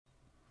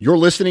You're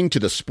listening to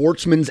the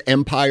Sportsman's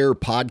Empire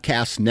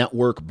Podcast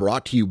Network,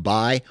 brought to you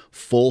by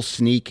Full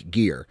Sneak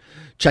Gear.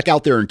 Check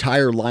out their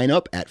entire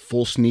lineup at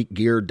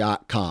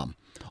fullsneakgear.com.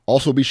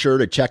 Also be sure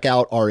to check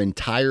out our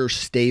entire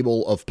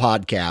stable of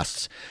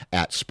podcasts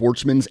at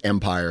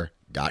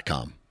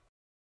sportsmansempire.com.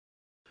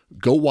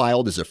 Go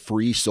Wild is a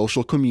free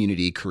social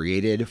community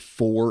created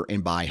for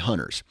and by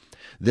hunters.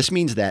 This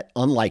means that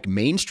unlike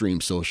mainstream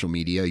social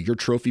media, your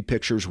trophy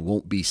pictures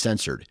won't be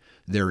censored.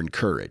 They're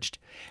encouraged.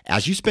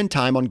 As you spend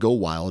time on Go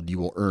Wild, you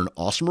will earn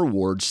awesome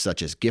rewards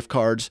such as gift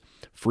cards,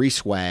 free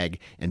swag,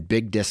 and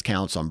big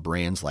discounts on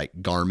brands like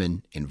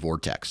Garmin and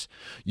Vortex.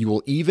 You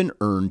will even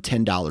earn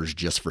 $10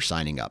 just for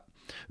signing up.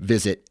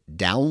 Visit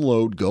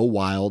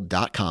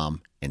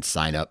downloadgowild.com and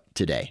sign up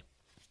today.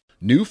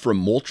 New from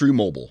Moultrie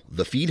Mobile,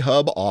 the Feed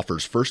Hub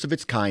offers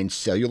first-of-its-kind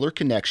cellular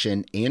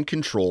connection and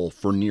control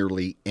for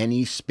nearly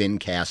any spin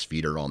cast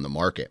feeder on the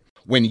market.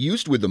 When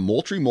used with the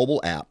Moultrie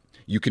Mobile app,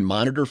 you can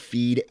monitor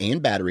feed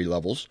and battery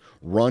levels,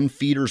 run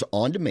feeders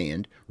on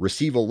demand,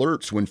 receive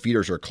alerts when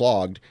feeders are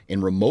clogged,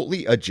 and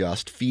remotely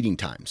adjust feeding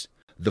times.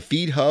 The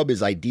Feed Hub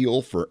is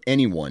ideal for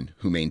anyone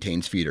who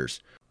maintains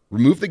feeders.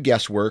 Remove the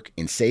guesswork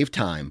and save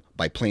time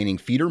by planning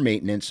feeder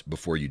maintenance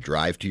before you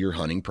drive to your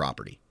hunting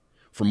property.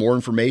 For more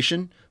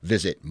information,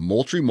 visit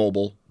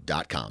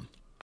MoultrieMobile.com.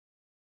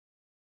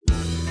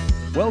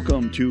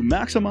 Welcome to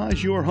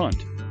Maximize Your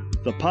Hunt,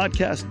 the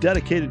podcast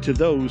dedicated to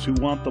those who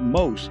want the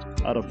most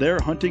out of their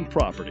hunting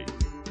property.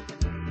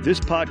 This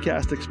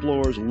podcast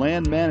explores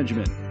land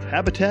management,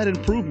 habitat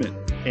improvement,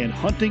 and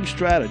hunting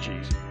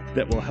strategies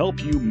that will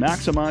help you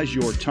maximize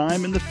your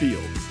time in the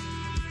field.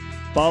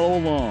 Follow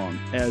along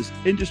as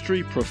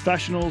industry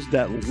professionals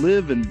that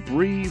live and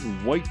breathe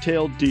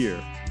white-tailed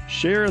deer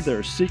share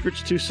their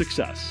secrets to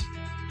success.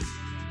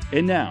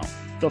 And now,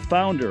 the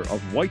founder of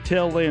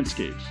Whitetail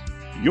Landscapes,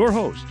 your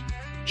host,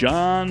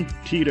 John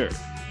Teeter.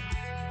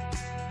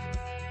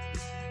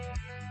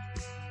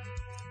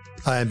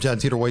 Hi, I'm John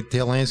Teeter,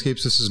 Whitetail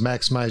Landscapes. This is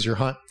Maximize Your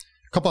Hunt.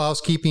 A couple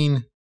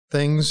housekeeping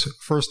things.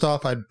 First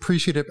off, I'd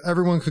appreciate if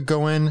everyone could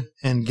go in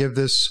and give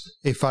this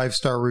a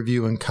 5-star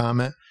review and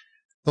comment.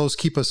 Those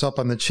keep us up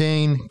on the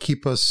chain,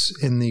 keep us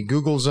in the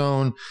Google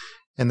zone,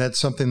 and that's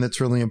something that's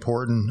really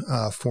important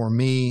for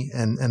me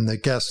and the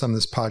guests on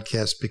this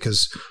podcast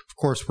because, of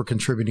course, we're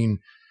contributing.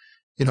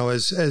 You know,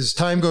 as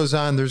time goes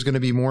on, there's going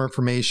to be more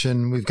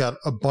information. We've got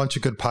a bunch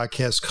of good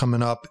podcasts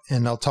coming up,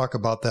 and I'll talk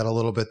about that a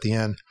little bit at the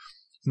end.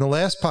 In the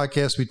last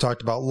podcast, we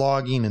talked about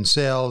logging and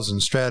sales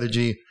and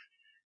strategy,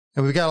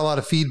 and we got a lot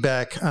of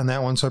feedback on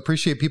that one. So I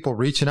appreciate people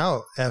reaching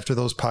out after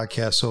those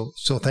podcasts.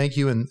 So thank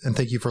you, and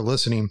thank you for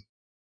listening.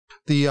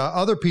 The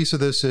other piece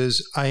of this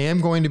is I am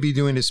going to be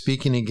doing a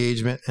speaking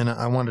engagement, and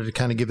I wanted to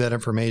kind of give that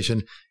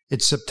information.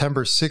 It's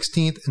September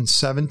 16th and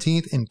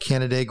 17th in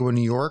Canandaigua,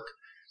 New York.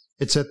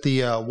 It's at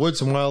the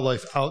Woods and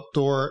Wildlife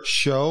Outdoor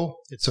Show.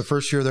 It's the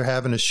first year they're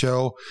having a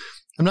show.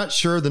 I'm not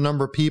sure the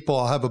number of people.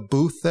 I'll have a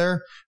booth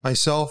there.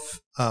 Myself,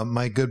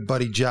 my good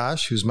buddy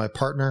Josh, who's my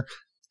partner,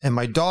 and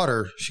my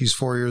daughter, she's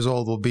 4 years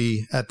old, will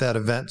be at that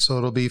event. So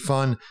it'll be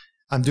fun.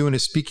 I'm doing a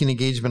speaking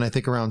engagement, I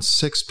think around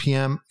 6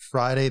 p.m.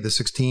 Friday, the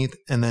 16th,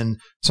 and then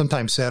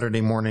sometime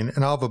Saturday morning.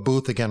 And I'll have a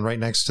booth again right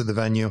next to the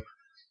venue.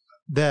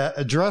 The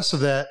address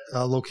of that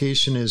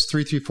location is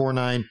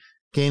 3349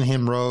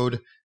 Gainham Road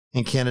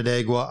in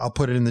Canandaigua. I'll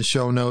put it in the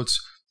show notes.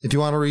 If you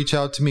want to reach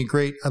out to me,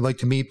 great. I'd like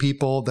to meet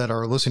people that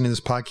are listening to this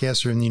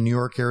podcast or in the New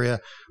York area.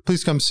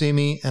 Please come see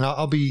me, and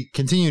I'll be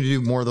continuing to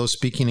do more of those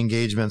speaking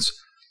engagements.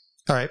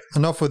 All right,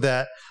 enough with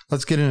that.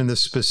 Let's get into the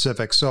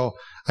specifics. So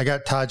I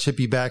got Todd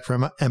Shippey back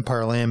from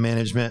Empire Land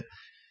Management.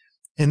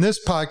 In this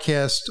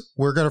podcast,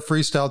 we're going to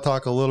freestyle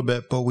talk a little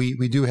bit, but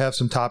we do have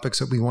some topics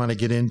that we want to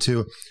get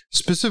into,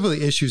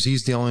 specifically issues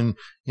he's dealing,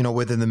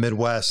 with in the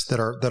Midwest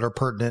that are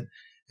pertinent.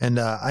 And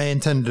I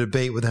intend to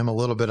debate with him a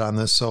little bit on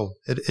this, so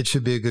it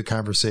should be a good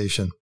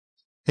conversation.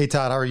 Hey,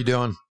 Todd, how are you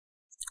doing?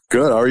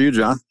 Good. How are you,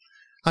 John?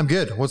 I'm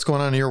good. What's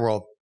going on in your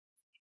world?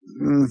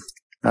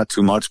 Not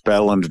too much.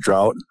 Battling the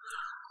drought.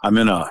 I'm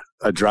in a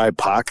dry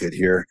pocket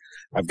here.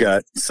 I've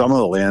got some of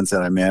the lands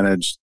that I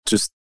manage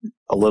just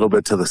a little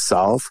bit to the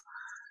south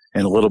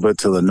and a little bit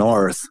to the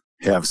north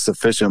have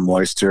sufficient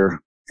moisture,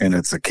 and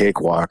it's a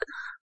cakewalk.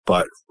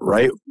 But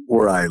right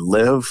where I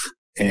live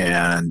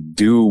and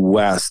due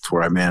west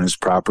where I manage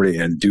property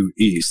and due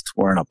east,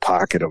 we're in a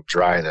pocket of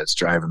dry that's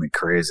driving me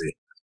crazy.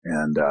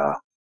 And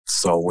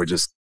so we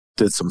just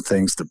did some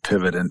things to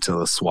pivot into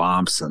the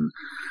swamps and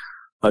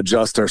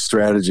adjust our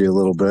strategy a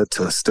little bit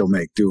to still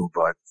make do,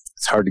 but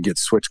it's hard to get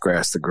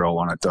switchgrass to grow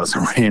when it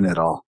doesn't rain at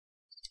all.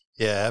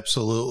 Yeah,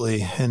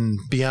 absolutely. And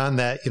beyond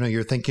that,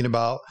 you're thinking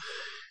about,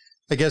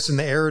 I guess, in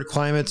the arid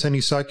climates, any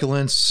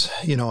succulents,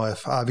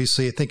 if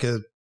obviously I think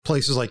of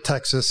places like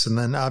Texas and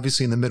then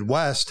obviously in the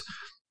Midwest,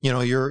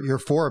 your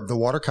forb, the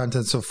water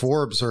contents of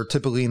forbs are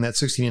typically in that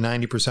 60 to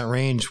 90%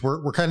 range.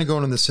 We're kind of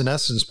going in the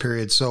senescence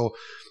period. So,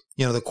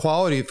 the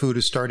quality of food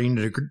is starting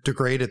to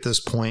degrade at this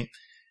point.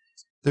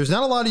 There's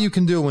not a lot you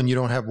can do when you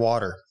don't have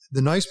water.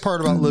 The nice part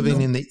about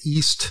living in the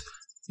East,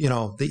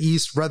 the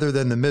East rather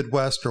than the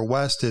Midwest or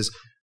West is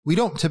we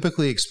don't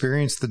typically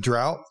experience the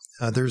drought.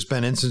 There's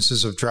been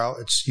instances of drought.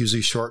 It's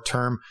usually short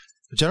term.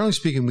 But generally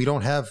speaking, we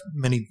don't have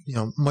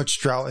much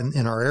drought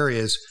in our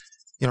areas.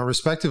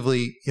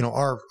 Respectively,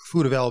 our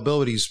food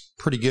availability is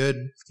pretty good.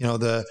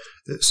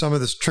 Some of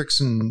the tricks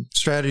and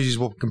strategies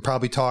we can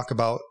probably talk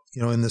about,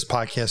 in this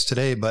podcast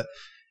today, but,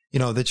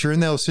 that you're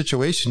in those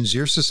situations,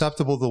 you're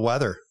susceptible to the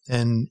weather.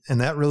 And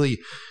that really,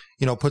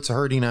 puts a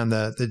hurting on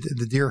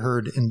the deer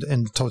herd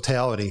in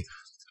totality.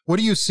 What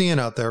are you seeing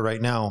out there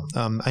right now?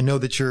 I know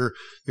that you're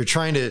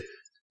trying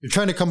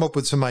to come up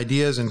with some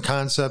ideas and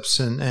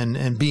concepts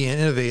and be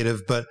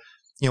innovative, but,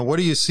 what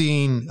are you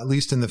seeing, at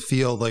least in the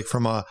field, like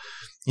from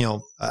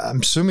I'm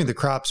assuming the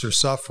crops are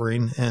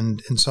suffering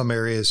and in some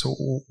areas.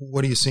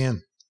 What are you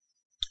seeing?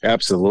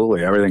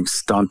 Absolutely. Everything's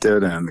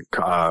stunted and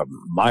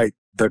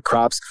the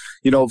crops,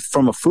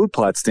 from a food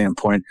plot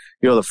standpoint,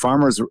 the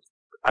farmers,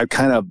 a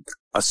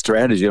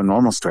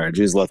normal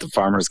strategy is let the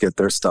farmers get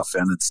their stuff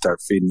in and start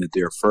feeding the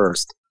deer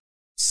first.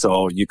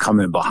 So you come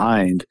in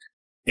behind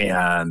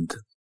and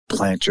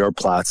plant your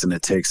plots and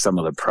it takes some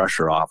of the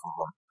pressure off of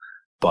them.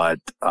 But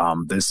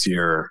this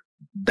year,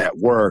 that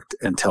worked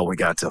until we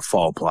got to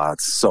fall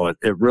plots. So it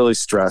really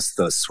stressed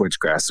the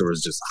switchgrass. There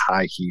was just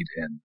high heat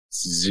and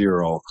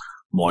zero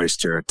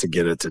moisture to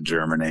get it to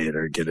germinate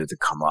or get it to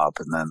come up.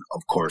 And then,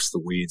 of course,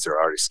 the weeds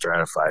are already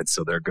stratified,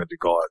 so they're good to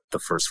go at the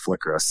first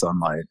flicker of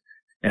sunlight.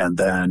 And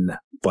then,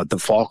 but the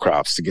fall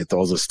crops, to get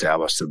those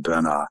established have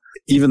been,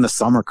 even the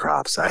summer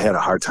crops, I had a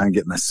hard time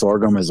getting. The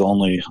sorghum is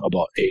only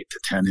about 8 to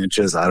 10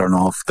 inches. I don't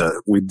know if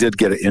we did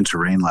get an inch of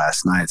rain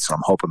last night, so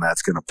I'm hoping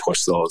that's going to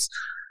push those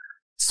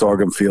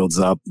sorghum fields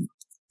up,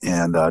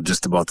 and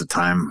just about the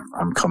time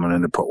I'm coming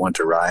in to put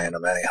winter rye in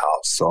them anyhow.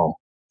 So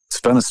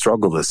it's been a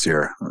struggle this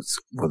year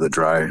with the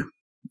dry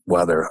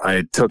weather.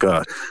 I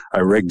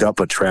rigged up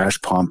a trash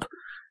pump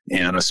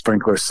and a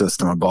sprinkler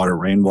system. I bought a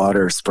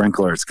rainwater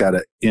sprinkler. It's got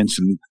an 1.5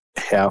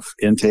 inch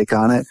intake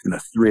on it and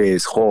a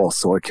 3/8 hole,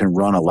 so it can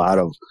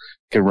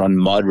run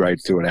mud right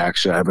through it.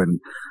 Actually, I've been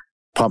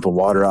pumping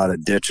water out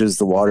of ditches,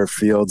 the water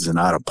fields, and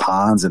out of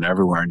ponds and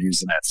everywhere, and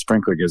using that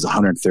sprinkler gives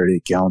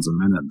 138 gallons a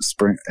minute.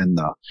 And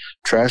the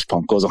trash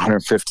pump goes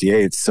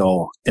 158.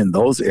 So in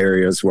those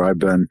areas where I've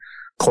been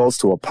close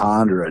to a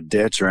pond or a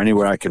ditch or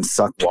anywhere I can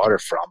suck water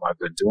from, I've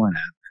been doing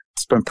it.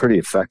 It's been pretty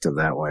effective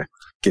that way,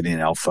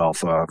 getting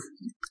alfalfa,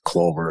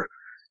 clover,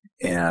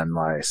 and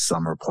my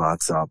summer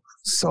plots up.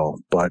 So,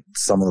 but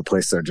some of the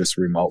places are just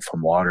remote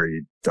from water.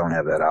 You don't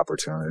have that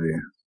opportunity.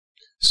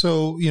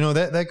 So,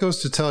 that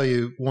goes to tell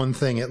you one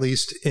thing, at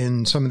least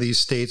in some of these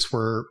states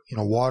where,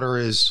 water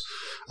is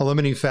a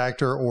limiting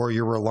factor or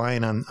you're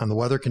relying on the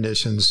weather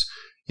conditions,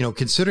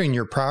 considering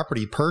your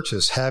property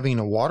purchase, having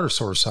a water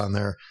source on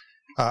there.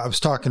 I was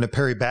talking to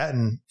Perry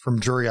Batten from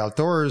Drury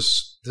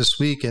Outdoors this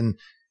week, and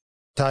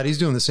Todd, he's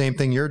doing the same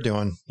thing you're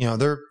doing.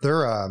 They're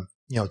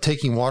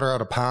taking water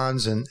out of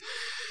ponds and,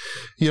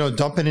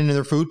 dumping into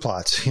their food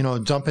plots,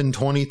 dumping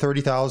 20,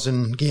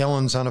 30,000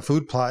 gallons on a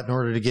food plot in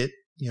order to get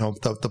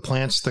the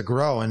plants to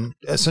grow, and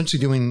essentially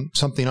doing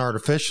something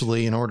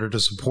artificially in order to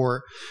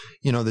support,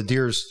 the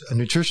deer's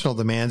nutritional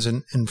demands.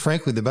 And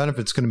frankly, the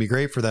benefit's going to be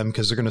great for them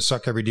because they're going to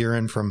suck every deer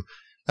in from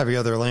every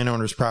other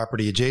landowner's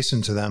property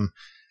adjacent to them.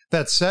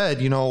 That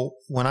said,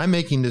 when I'm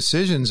making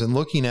decisions and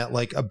looking at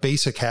like a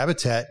basic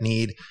habitat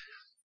need,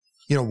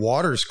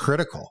 water is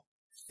critical.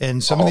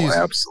 And some of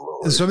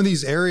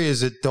these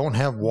areas that don't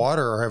have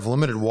water or have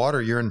limited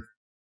water, you're in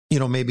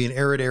maybe an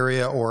arid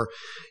area, or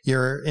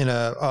you're in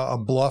a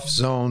bluff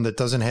zone that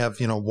doesn't have,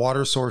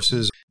 water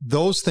sources.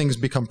 Those things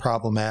become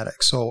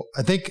problematic. So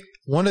I think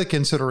one of the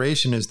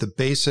consideration is the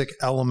basic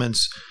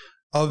elements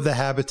of the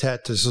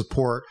habitat to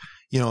support,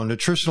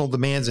 nutritional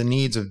demands and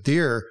needs of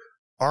deer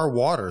are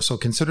water. So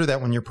consider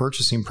that when you're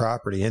purchasing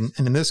property. And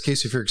in this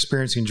case, if you're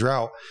experiencing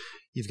drought,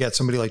 you've got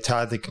somebody like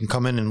Todd that can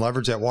come in and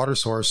leverage that water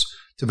source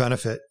to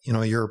benefit,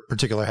 your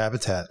particular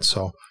habitat.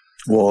 So.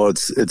 Well,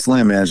 it's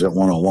land management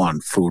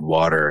 101, food,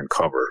 water, and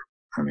cover.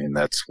 I mean,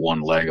 that's one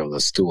leg of the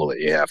stool that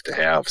you have to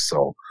have.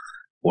 So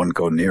wouldn't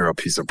go near a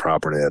piece of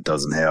property that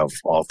doesn't have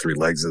all three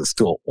legs of the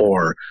stool,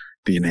 or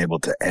being able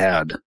to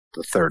add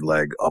the third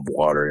leg of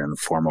water in the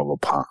form of a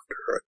pond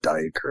or a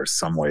dike or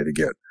some way to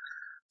get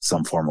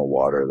some form of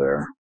water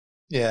there.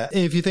 Yeah.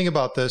 If you think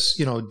about this,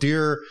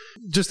 deer,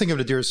 just think of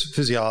the deer's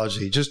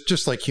physiology,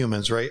 just like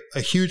humans, right?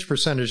 A huge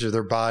percentage of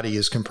their body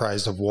is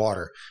comprised of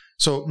water.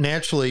 So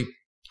naturally,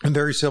 and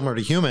very similar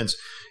to humans,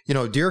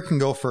 deer can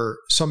go for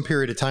some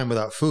period of time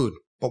without food,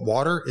 but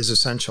water is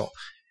essential.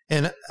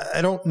 And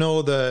I don't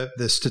know the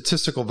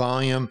statistical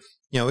volume.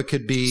 It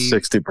could be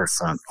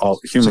 60%. All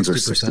humans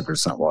 60%. Are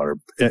 60% water.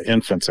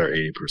 Infants are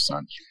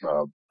 80%.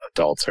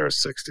 Adults are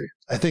 60%.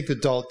 I think the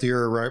adult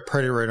deer are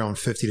probably right around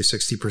 50 to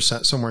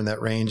 60%, somewhere in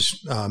that range,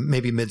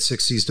 maybe mid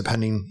 60s,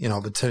 depending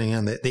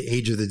on the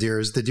age of the deer.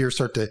 As the deer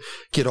start to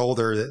get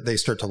older, they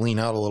start to lean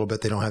out a little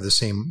bit. They don't have the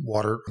same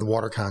water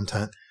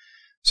content.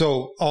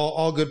 So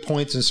all good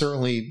points, and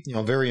certainly,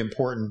 very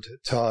important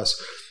to us.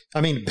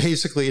 I mean,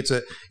 basically it's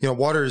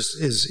water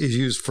is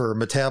used for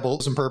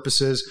metabolism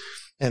purposes.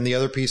 And the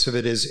other piece of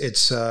it is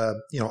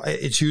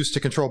it's used to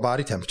control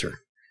body temperature.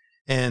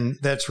 And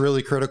that's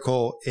really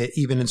critical,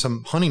 even in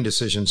some hunting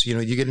decisions.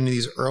 You get into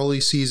these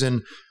early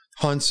season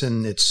hunts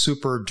and it's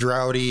super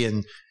droughty,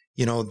 and,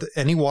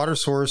 any water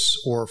source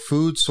or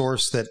food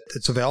source that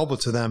it's available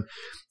to them,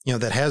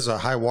 that has a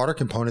high water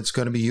component is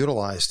going to be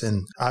utilized.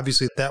 And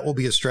obviously that will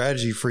be a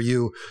strategy for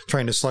you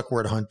trying to select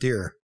where to hunt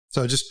deer.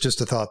 So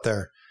just a thought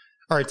there.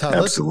 All right, Todd,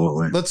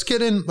 absolutely. Let's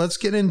get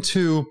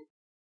into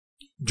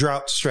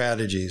drought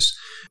strategies.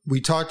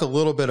 We talked a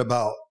little bit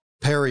about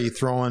Perry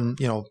throwing,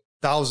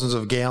 thousands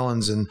of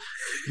gallons, and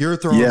you're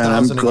throwing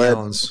thousands of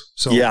gallons.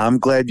 So yeah, I'm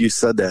glad you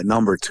said that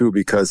number too,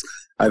 because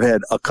I've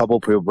had a couple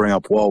people bring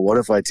up, well, what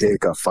if I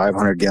take a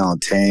 500-gallon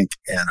tank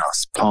and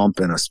a pump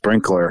and a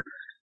sprinkler?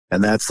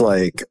 And that's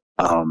like,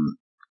 I'll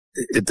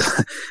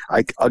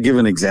give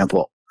an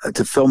example.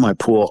 To fill my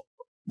pool,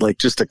 like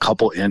just a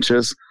couple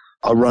inches,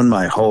 I'll run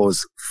my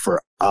hose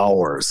for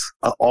hours,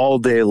 all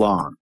day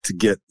long, to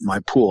get my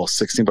pool,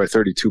 16 by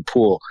 32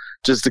 pool,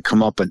 just to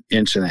come up an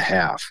inch and a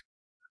half.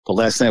 But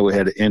last night we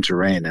had an inch of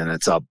rain and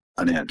it's up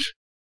an inch.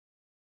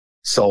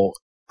 So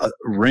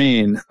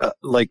rain,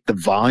 like the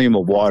volume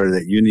of water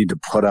that you need to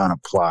put on a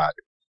plot,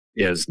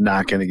 is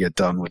not going to get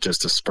done with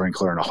just a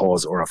sprinkler and a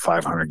hose or a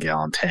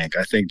 500-gallon tank.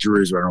 I think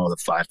Drewry's running with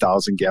a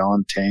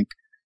 5,000-gallon tank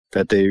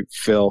that they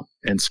fill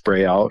and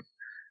spray out.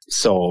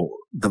 So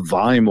the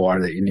volume of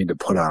water that you need to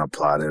put on a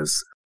plot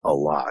is a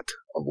lot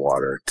of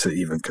water to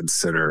even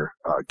consider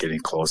getting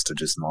close to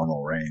just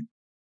normal rain.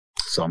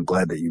 So I'm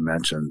glad that you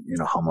mentioned,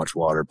 how much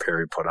water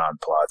Perry put on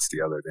plots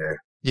the other day.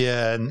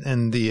 Yeah,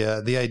 and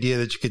the idea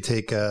that you could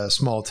take a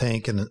small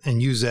tank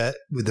and use that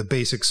with the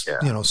basics,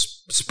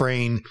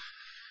 spraying.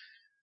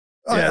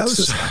 Yeah,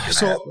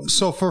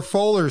 so for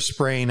foliar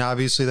spraying,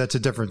 obviously that's a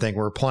different thing.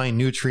 We're applying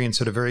nutrients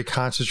at a very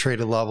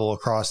concentrated level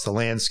across the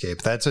landscape.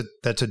 That's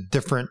a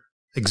different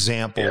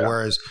example. Yeah.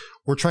 Whereas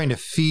we're trying to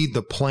feed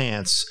the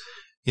plants,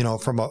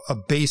 from a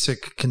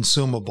basic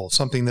consumable,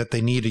 something that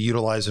they need to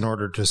utilize in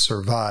order to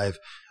survive.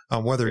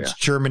 Whether it's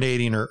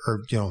germinating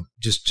or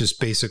just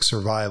basic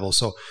survival.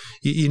 So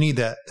you need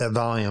that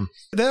volume.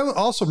 That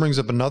also brings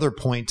up another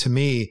point to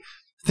me,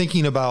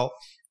 thinking about,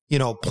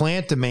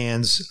 plant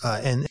demands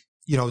and,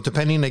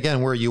 depending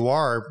again where you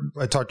are.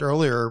 I talked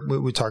earlier,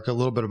 we talked a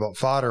little bit about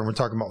fodder, and we're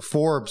talking about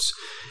forbs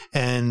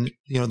and,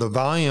 the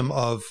volume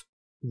of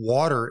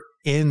water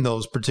in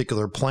those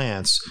particular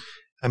plants.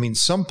 I mean,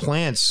 some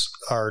plants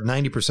are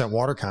 90%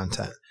 water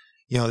content.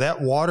 That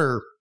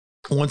water,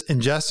 once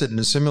ingested and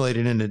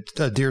assimilated in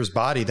a deer's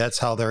body, that's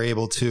how they're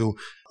able to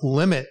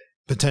limit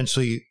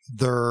potentially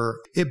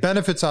it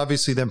benefits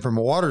obviously them from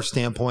a water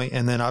standpoint.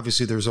 And then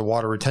obviously there's a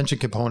water retention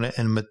component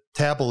and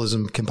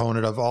metabolism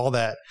component of all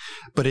that,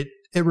 but it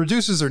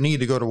reduces their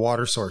need to go to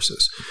water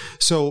sources.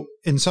 So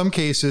in some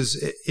cases,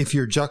 if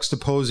you're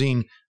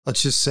juxtaposing,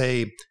 let's just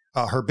say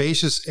a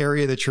herbaceous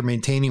area that you're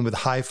maintaining with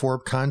high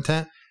forb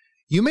content,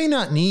 you may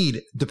not need,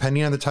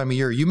 depending on the time of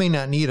year, you may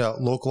not need a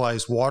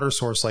localized water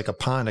source like a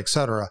pond,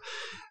 etc.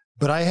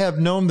 But I have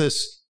known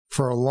this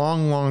for a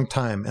long, long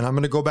time. And I'm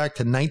going to go back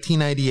to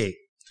 1998.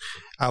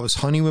 I was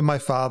hunting with my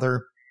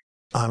father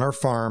on our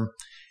farm,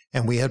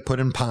 and we had put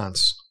in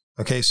ponds.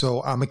 Okay,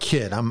 so I'm a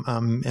kid.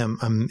 I'm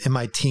in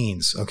my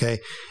teens. Okay,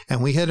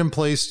 and we had in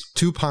place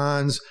 2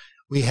 ponds.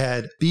 We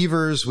had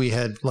beavers. We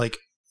had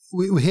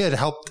we had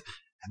helped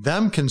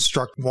them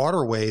construct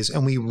waterways.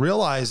 And we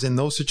realized in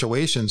those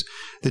situations,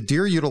 the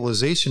deer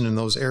utilization in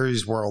those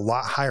areas were a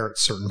lot higher at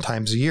certain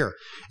times of year.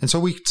 And so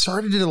we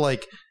started to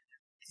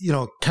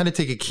kind of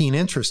take a keen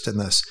interest in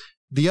this.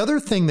 The other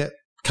thing that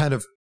kind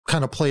of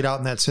played out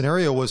in that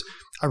scenario was,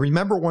 I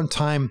remember one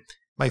time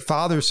my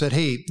father said,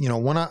 hey,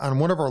 on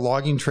one of our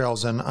logging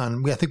trails, and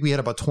I think we had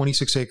about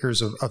 26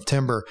 acres of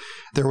timber,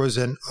 there was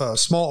a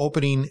small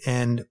opening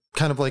and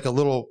kind of like a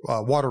little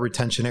water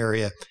retention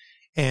area.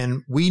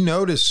 And we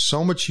noticed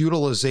so much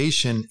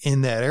utilization in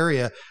that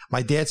area.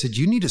 My dad said,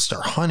 you need to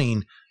start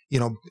hunting,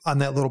 on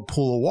that little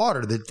pool of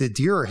water. The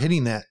deer are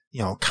hitting that,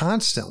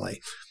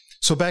 constantly.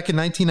 So back in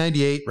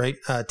 1998, right,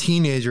 a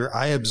teenager,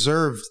 I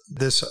observed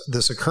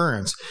this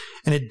occurrence.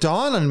 And it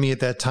dawned on me at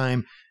that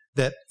time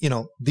that,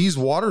 these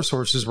water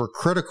sources were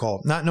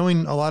critical. Not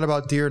knowing a lot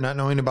about deer, not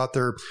knowing about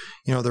their,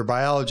 their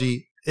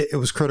biology, it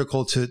was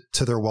critical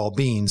to their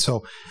well-being.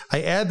 So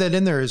I add that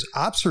in there as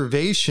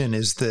observation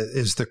is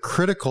the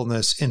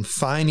criticalness in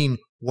finding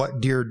what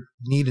deer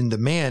need and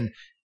demand.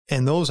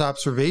 And those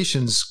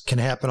observations can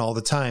happen all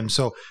the time.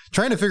 So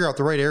trying to figure out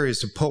the right areas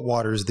to put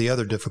water is the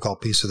other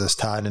difficult piece of this,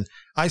 Todd. And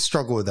I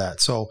struggle with that.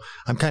 So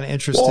I'm kind of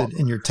interested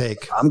in your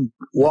take.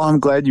 I'm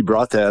glad you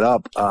brought that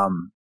up,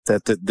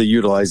 that the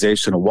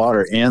utilization of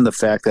water and the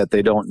fact that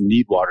they don't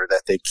need water,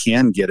 that they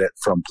can get it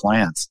from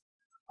plants.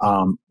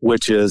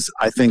 Which is,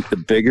 I think, the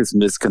biggest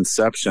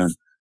misconception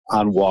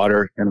on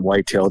water and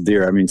white-tailed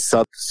deer. I mean,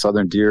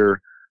 Southern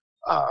Deer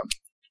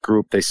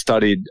Group, they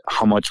studied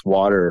how much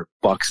water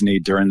bucks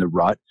need during the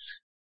rut,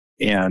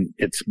 and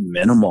it's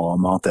minimal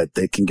amount that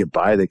they can get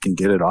by. They can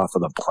get it off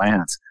of the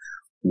plants.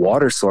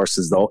 Water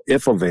sources, though,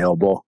 if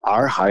available,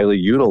 are highly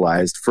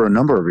utilized for a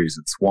number of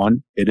reasons.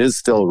 One, it is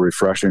still a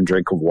refreshing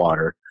drink of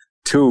water.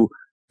 Two,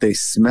 they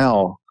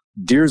smell.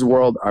 Deer's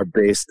world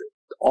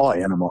all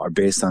animals are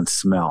based on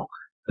smell,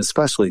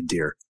 especially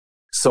deer.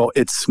 So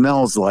it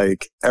smells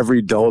like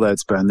every doe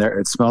that's been there.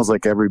 It smells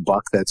like every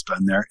buck that's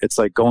been there. It's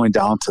like going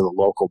down to the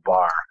local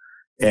bar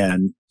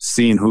and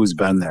seeing who's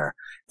been there.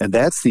 And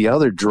that's the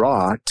other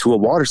draw to a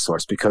water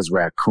source, because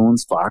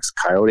raccoons, fox,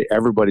 coyote,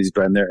 everybody's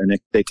been there, and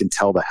they can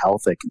tell the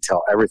health. They can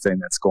tell everything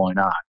that's going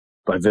on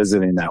by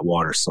visiting that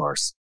water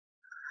source.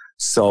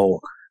 So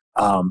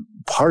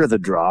part of the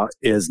draw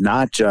is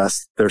not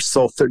just,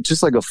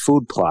 just like a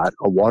food plot,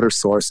 a water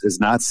source is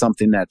not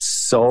something that's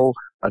so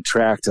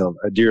attractive.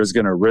 A deer is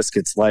going to risk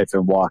its life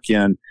and walk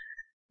in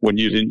when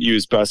you didn't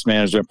use best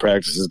management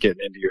practices,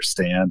 getting into your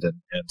stand and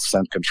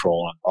scent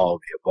control and all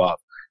of the above.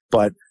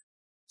 But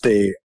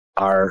they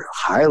are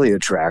highly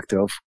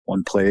attractive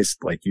when placed,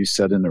 like you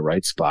said, in the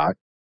right spot,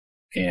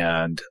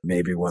 and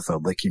maybe with a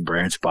licking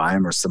branch by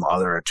them or some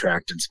other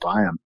attractants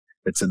by them.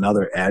 It's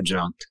another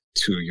adjunct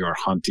to your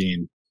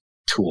hunting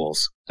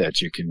tools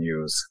that you can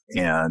use.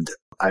 And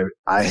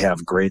I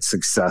have great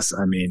success.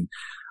 I mean,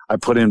 I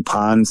put in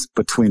ponds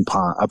between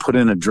ponds. I put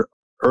in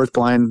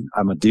earthblind.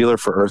 I'm a dealer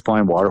for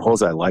earthblind water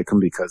holes. I like them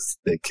because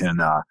they can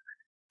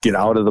get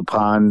out of the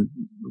pond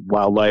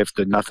wildlife,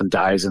 that nothing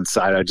dies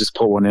inside. I just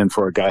put one in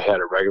for a guy who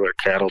had a regular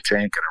cattle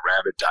tank and a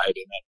rabbit died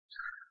in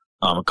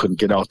it. Couldn't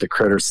get out the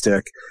critter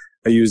stick.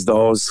 I use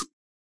those.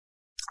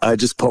 I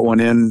just put one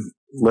in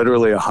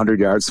literally 100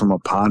 yards from a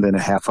pond, and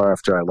a half hour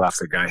after I left,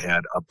 the guy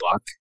had a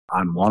buck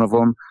on one of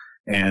them,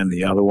 and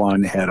the other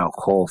one had a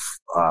whole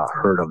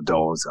herd of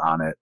does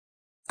on it.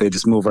 They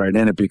just move right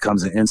in. It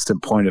becomes an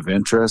instant point of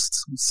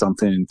interest,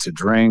 something to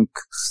drink,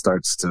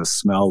 starts to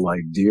smell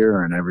like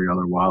deer and every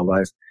other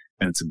wildlife,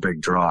 and it's a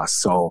big draw.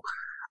 So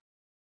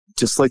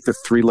just like the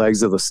three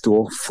legs of the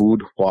stool,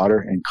 food, water,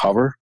 and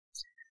cover,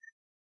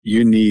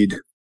 you need,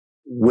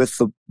 with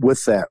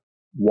that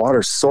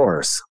water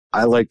source,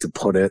 I like to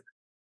put it,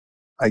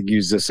 I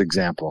use this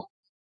example.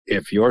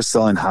 If you're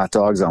selling hot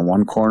dogs on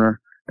one corner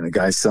and the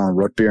guy's selling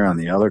root beer on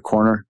the other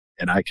corner,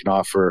 and I can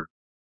offer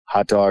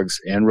hot dogs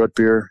and root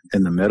beer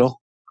in the middle,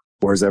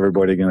 where's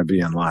everybody going to be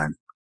in line?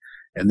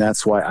 And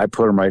that's why I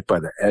put them right by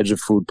the edge of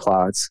food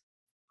plots,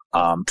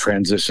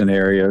 transition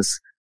areas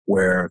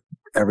where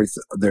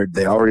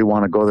they already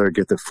want to go there to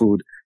get the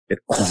food. It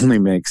only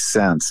makes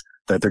sense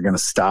that they're going to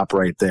stop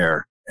right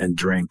there and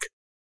drink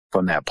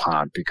from that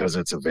pond because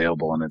it's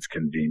available and it's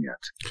convenient.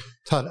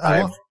 Todd,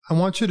 I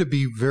want you to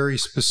be very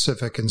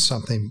specific in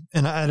something,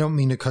 and I don't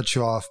mean to cut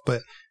you off,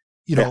 but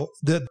you know,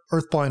 the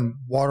earthblind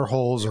water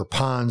holes or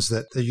ponds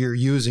that you're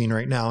using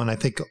right now, and I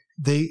think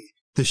the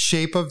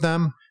shape of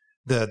them,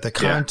 the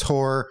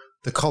contour,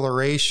 the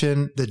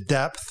coloration, the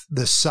depth,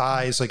 the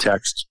size, like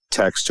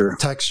texture.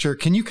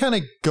 Can you kind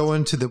of go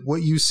into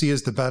what you see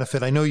as the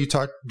benefit? I know you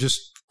talked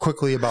just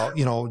quickly about,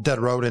 dead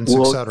rodents,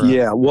 et cetera.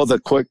 Yeah. Well,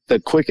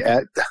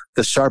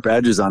 the sharp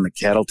edges on the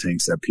cattle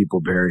tanks that people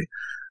bury,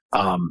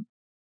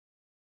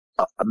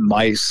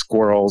 mice,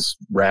 squirrels,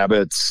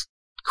 rabbits,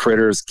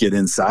 critters get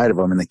inside of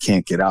them and they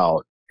can't get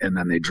out, and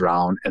then they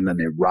drown, and then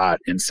they rot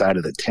inside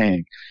of the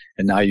tank.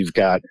 And now you've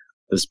got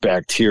this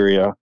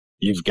bacteria,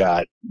 you've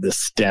got this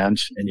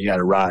stench, and you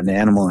got a rotten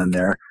animal in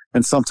there,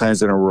 and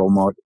sometimes in a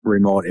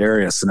remote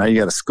area. So now you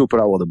got to scoop it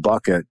out with a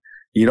bucket.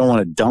 You don't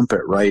want to dump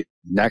it right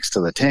next to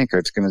the tank, or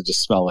it's going to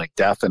just smell like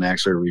death and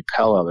actually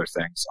repel other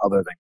things other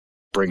than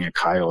bringing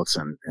coyotes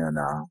and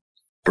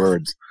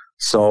birds.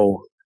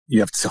 So you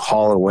have to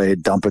haul it away,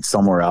 dump it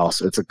somewhere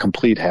else. It's a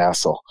complete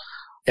hassle.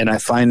 And I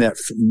find that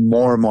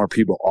more and more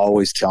people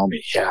always tell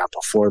me,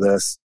 before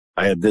this,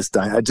 I had this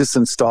die. I just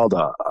installed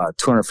a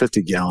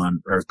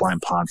 250-gallon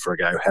earthblind pond for a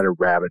guy who had a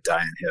rabbit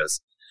die in his.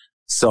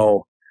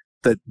 So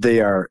that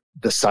the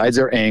sides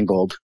are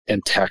angled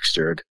and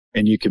textured,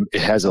 and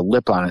it has a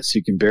lip on it, so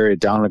you can bury it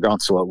down in the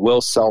ground, so it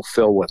will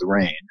self-fill with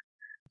rain.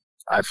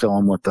 I fill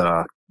them with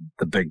the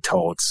big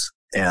totes,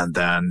 and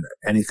then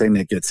anything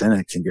that gets in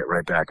it can get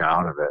right back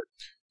out of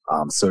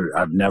it. So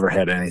I've never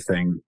had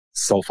anything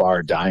so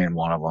far die in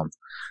one of them.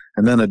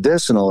 And then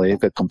additionally,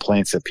 the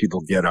complaints that people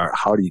get are,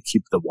 how do you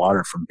keep the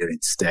water from getting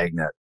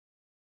stagnant?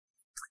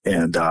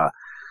 And I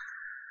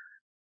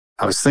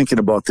was thinking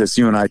about this.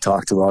 You and I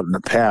talked about in the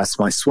past.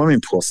 My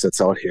swimming pool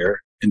sits out here,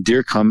 and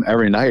deer come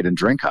every night and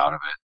drink out of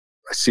it.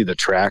 I see the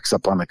tracks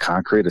up on the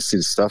concrete. I see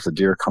the stuff, the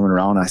deer coming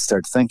around. And I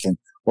start thinking,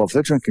 well, if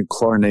they're drinking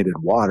chlorinated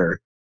water,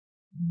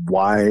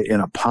 why in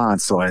a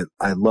pond? So I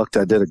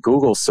did a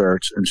Google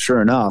search, and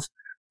sure enough,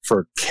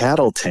 for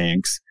cattle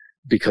tanks,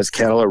 because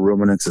cattle are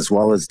ruminants as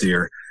well as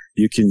deer,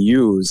 you can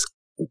use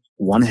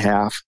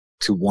 1/2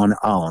 to 1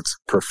 ounce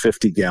per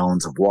 50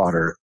 gallons of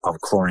water of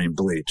chlorine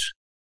bleach.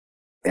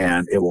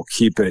 And it will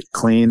keep it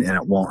clean, and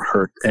it won't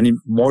hurt. Any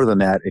more than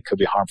that, it could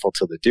be harmful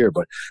to the deer.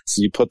 But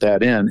so you put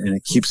that in, and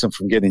it keeps them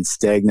from getting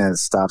stagnant. It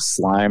stops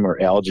slime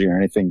or algae or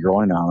anything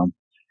growing on them.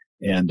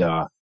 And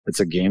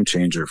it's a game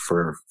changer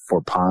for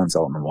ponds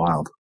out in the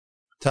wild.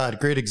 Todd,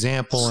 great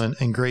example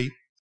and great,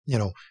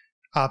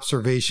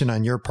 observation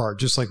on your part,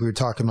 just like we were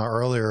talking about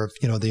earlier, of,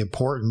 the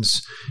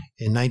importance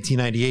in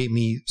 1998,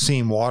 me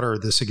seeing water,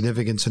 the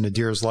significance in a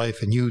deer's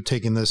life, and you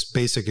taking this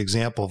basic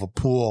example of a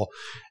pool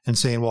and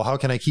saying, well, how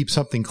can I keep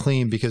something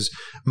clean? Because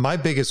my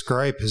biggest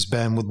gripe has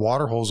been with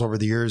water holes over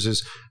the years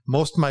is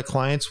most of my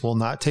clients will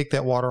not take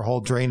that water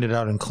hole, drain it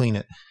out, and clean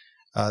it.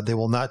 They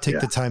will not take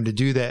the time to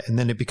do that, and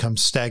then it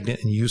becomes stagnant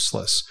and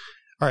useless.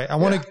 All right, I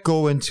want to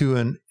go into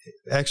an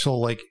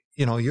actual,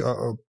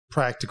 a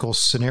practical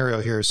scenario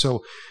here.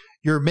 So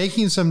you're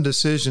making some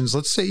decisions.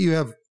 Let's say you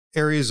have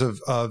areas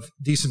of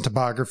decent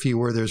topography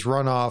where there's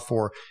runoff,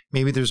 or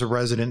maybe there's a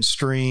resident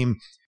stream,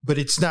 but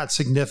it's not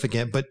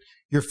significant. But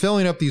you're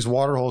filling up these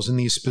water holes in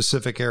these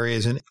specific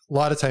areas. And a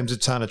lot of times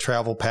it's on a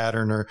travel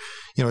pattern, or,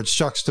 it's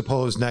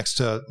juxtaposed next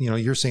to,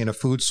 you're saying a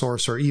food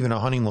source or even a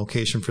hunting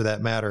location for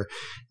that matter.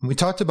 And we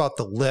talked about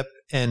the lip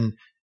and,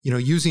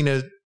 using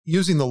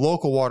the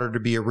local water to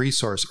be a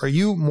resource. Are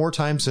you more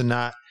times than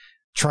not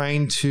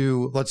trying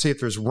to, let's say if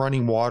there's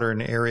running water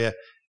in an area,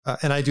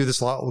 and I do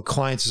this a lot with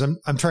clients, is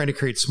I'm trying to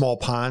create small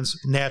ponds,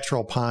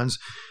 natural ponds.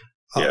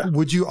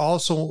 Would you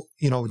also,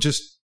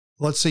 just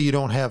let's say you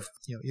don't have,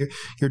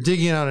 you're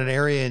digging out an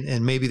area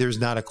and maybe there's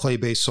not a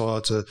clay-based soil.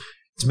 It's a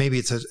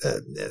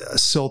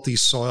silty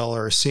soil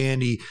or a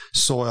sandy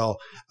soil.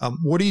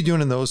 What are you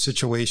doing in those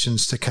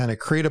situations to kind of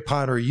create a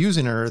pond, or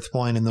using an earth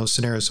blind in those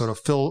scenarios so to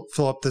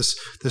fill up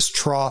this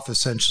trough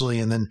essentially,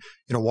 and then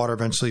water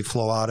eventually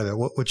flow out of it?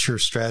 What's your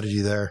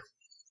strategy there?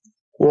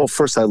 Well,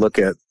 first I look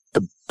at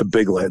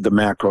the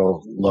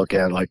macro look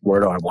at, like, where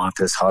do I want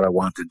this? How do I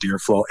want the deer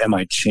flow? Am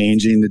I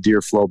changing the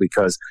deer flow?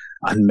 Because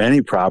on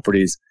many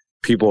properties,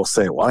 people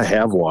say, well, I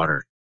have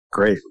water.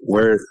 Great.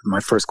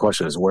 My first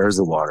question is, where's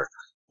the water?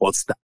 Well,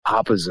 it's the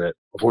opposite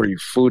of where your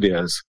food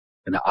is,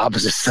 and the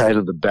opposite side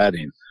of the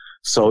bedding.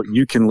 So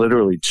you can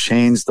literally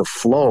change the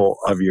flow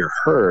of your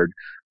herd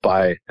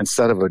by,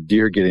 instead of a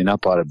deer getting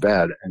up out of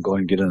bed and going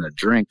and getting a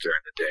drink during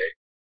the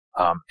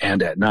day,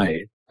 and at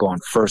night, going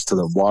first to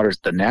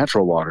the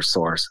natural water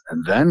source,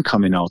 and then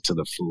coming out to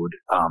the food,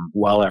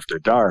 well after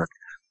dark,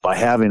 by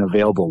having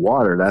available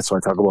water. That's why I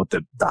talk about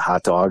the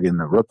hot dog and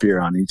the root beer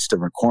on each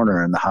different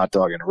corner, and the hot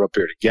dog and the root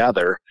beer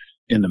together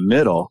in the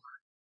middle,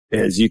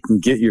 is you can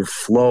get your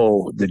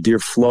flow, the deer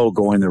flow,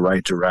 going the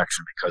right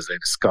direction because they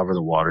discover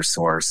the water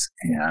source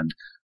and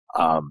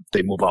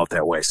they move out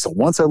that way. So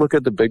once I look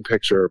at the big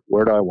picture,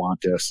 where do I want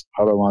this?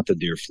 How do I want the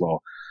deer flow?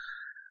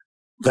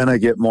 Then I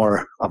get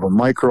more of a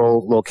micro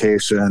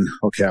location.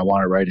 Okay, I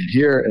want it right in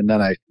here. And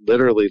then I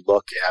literally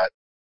look at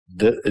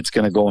it's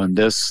going to go in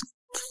this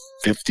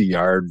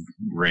 50-yard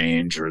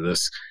range or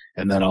this.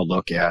 And then I'll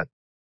look at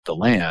the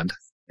land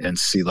and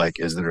see, like,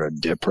 is there a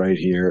dip right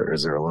here?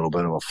 Is there a little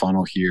bit of a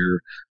funnel here?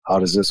 How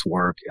does this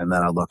work? And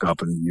then I look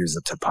up and use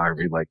the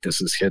topography, like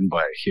this is hidden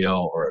by a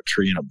hill or a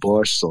tree and a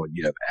bush. So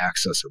you have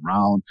access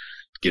around,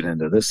 get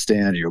into this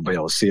stand. You'll be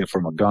able to see it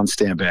from a gun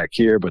stand back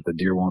here, but the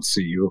deer won't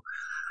see you.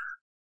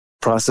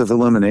 Process of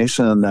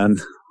elimination, and then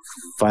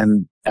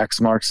find X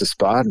marks the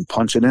spot and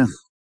punch it in.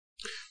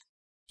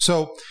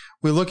 So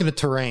we're looking at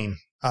terrain,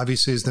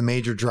 obviously, is the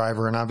major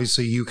driver. And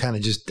obviously you kind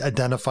of just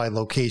identify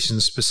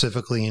locations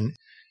specifically, and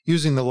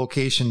using the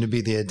location to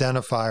be the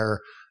identifier,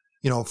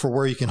 for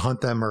where you can hunt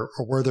them, or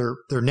where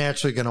they're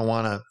naturally going to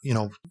want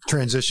to,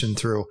 transition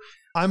through.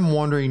 I'm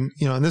wondering,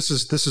 and this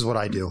is what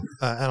I do.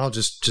 And I'll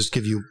just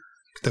give you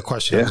the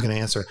question I was going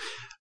to answer.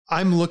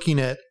 I'm looking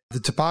at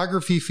the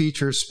topography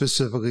features,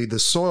 specifically the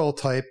soil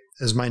type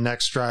as my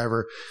next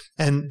driver,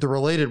 and the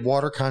related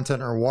water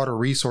content or water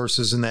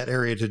resources in that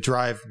area to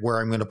drive where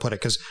I'm going to put it.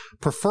 Because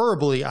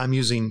preferably I'm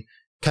using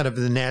kind of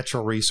the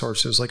natural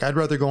resources. Like, I'd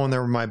rather go in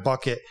there with my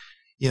bucket,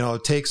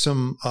 take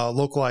some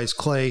localized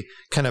clay,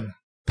 kind of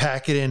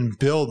pack it in,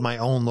 build my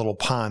own little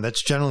pond.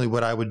 That's generally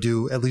what I would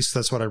do. At least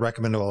that's what I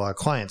recommend to a lot of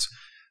clients.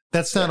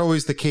 That's not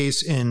always the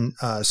case in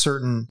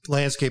certain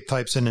landscape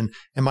types, and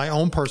in my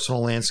own personal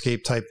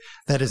landscape type,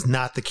 that is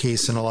not the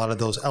case in a lot of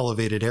those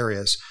elevated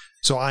areas.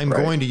 So I'm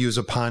going to use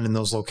a pond in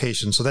those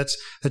locations. So that's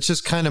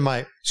just kind of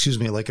like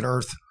an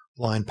earth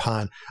line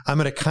pond. I'm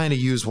going to kind of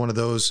use one of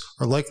those,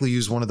 or likely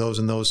use one of those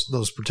in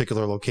those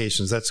particular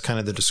locations. That's kind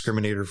of the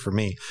discriminator for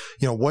me.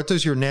 What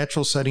does your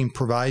natural setting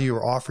provide you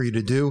or offer you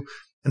to do?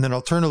 And then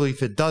alternatively,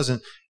 if it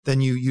doesn't,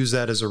 then you use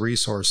that as a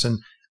resource. And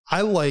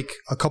I like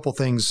a couple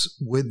things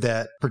with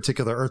that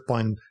particular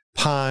earthblind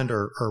pond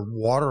or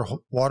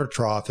water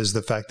trough, is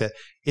the fact that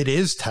it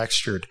is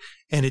textured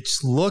and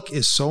its look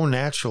is so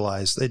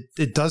naturalized.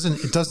 It doesn't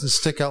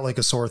stick out like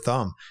a sore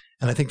thumb.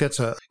 And I think it's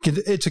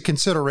a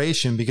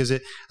consideration, because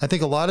I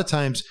think a lot of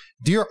times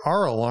deer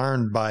are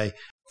alarmed by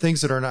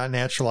things that are not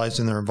naturalized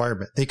in their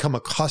environment. They come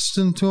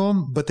accustomed to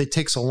them, but it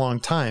takes a long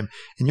time.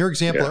 And your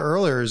example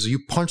earlier is you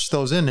punch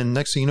those in, and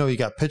next thing you know, you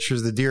got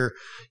pictures of the deer,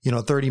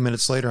 30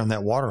 minutes later on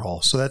that water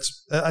hole. So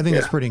I think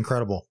that's pretty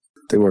incredible.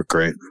 They work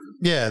great.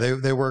 Yeah,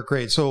 they work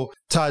great. So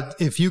Todd,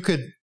 if you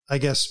could I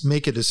guess,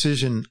 make a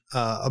decision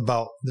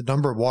about the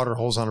number of water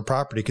holes on a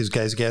property, because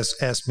guys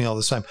ask me all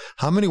the time,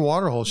 how many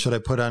water holes should I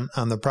put on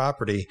the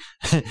property?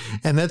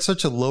 And that's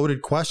such a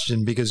loaded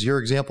question, because your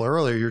example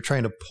earlier, you're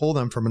trying to pull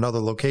them from another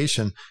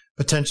location.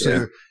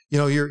 Potentially,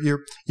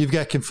 you've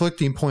got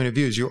conflicting point of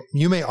views.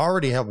 You may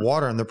already have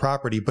water on the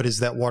property, but is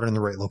that water in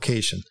the right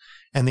location?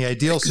 And the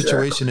ideal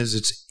situation is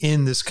it's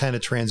in this kind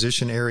of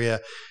transition area,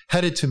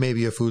 headed to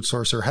maybe a food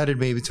source or headed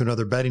maybe to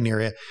another bedding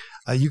area.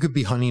 You could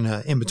be hunting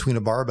in between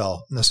a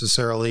barbell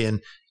necessarily,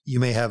 and you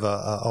may have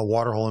a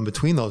water hole in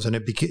between those, and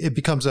it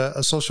becomes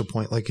a social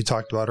point like you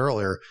talked about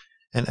earlier.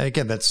 And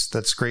again,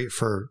 that's great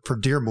for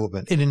deer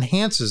movement. It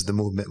enhances the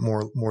movement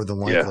more than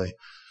likely.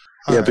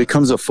 Yeah, it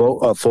becomes a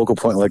focal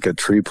point, like a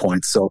tree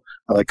point. So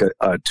like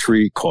a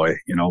tree koi,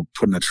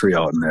 putting a tree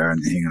out in there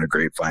and hanging a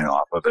grapevine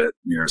off of it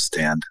near a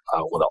stand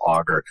with an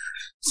auger.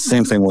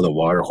 Same thing with a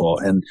water hole.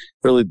 And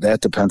really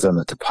that depends on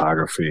the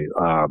topography.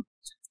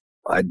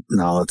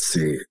 Now let's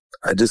see.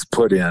 I just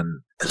put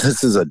in,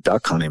 this is a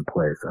duck hunting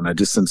place, and I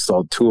just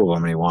installed 2 of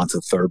them, and he wants a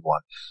third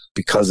one.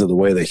 Because of the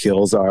way the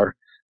hills are,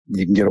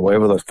 you can get away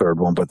with a third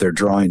one, but they're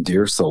drawing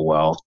deer so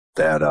well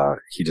that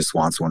he just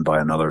wants one by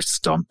another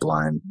stump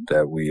blind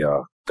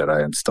that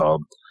I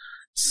installed.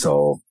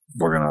 So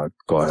we're gonna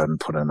go ahead and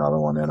put another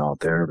one in out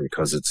there,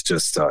 because it's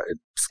just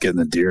it's getting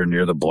the deer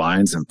near the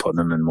blinds and putting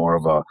them in more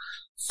of a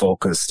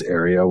focused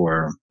area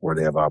where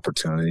they have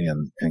opportunity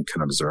and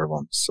can observe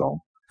them. So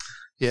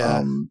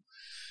yeah.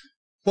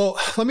 Well,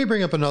 let me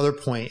bring up another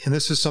point, and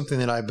this is something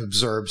that I've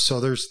observed. So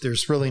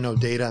there's really no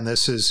data on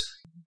this. Is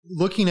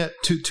looking at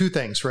two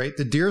things, right?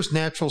 The deer's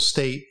natural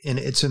state and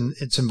its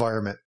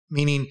environment.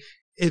 Meaning,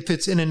 if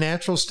it's in a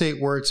natural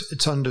state where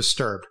it's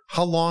undisturbed,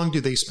 how long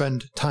do they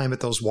spend time at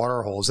those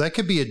water holes? That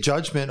could be a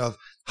judgment of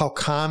how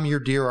calm your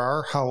deer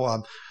are,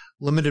 how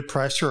limited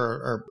pressure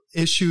or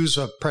issues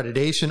of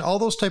predation, all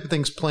those type of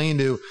things play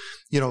into,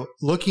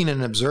 looking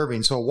and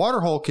observing. So a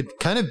water hole could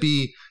kind of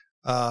be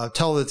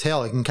tell the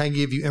tale. It can kind of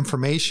give you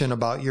information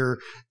about your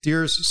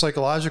deer's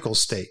psychological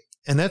state.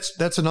 And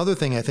that's another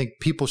thing I think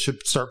people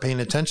should start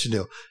paying attention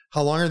to.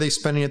 How long are they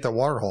spending at the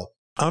water hole?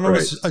 I don't know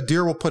if a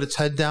deer will put its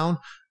head down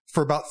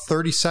for about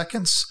 30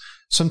 seconds,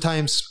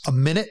 sometimes a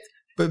minute,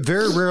 but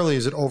very rarely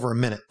is it over a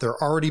minute. They're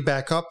already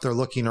back up. They're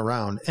looking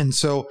around. And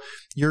so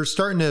you're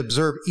starting to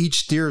observe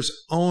each deer's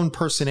own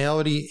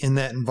personality in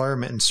that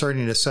environment and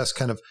starting to assess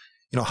kind of,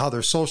 how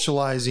they're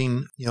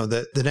socializing.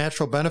 The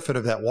natural benefit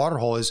of that water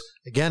hole is,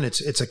 again,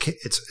 it's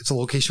a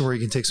location where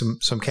you can take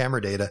some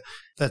camera data.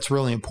 That's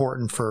really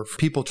important for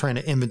people trying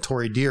to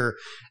inventory deer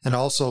and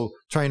also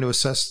trying to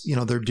assess,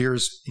 their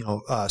deer's,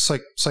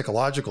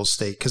 psychological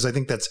state. Cause I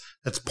think that's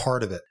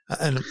part of it.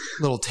 And a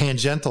little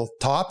tangential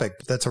topic.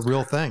 That's a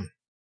real thing.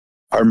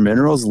 Are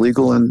minerals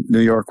legal in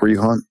New York where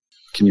you hunt?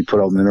 Can you put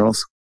out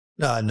minerals?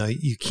 No,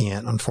 you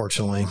can't,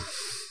 unfortunately.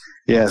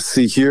 Yeah.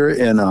 See here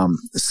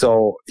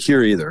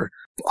here either.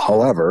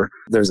 However,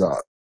 there's a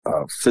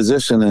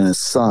physician and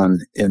his son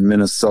in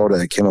Minnesota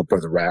that came up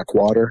with rack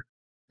water.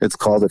 It's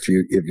called, if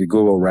you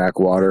Google rack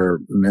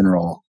water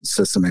mineral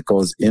system, it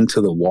goes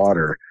into the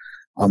water.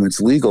 It's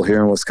legal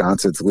here in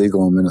Wisconsin. It's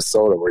legal in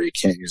Minnesota where you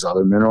can't use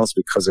other minerals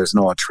because there's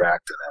no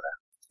attractant in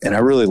it. And I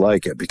really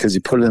like it because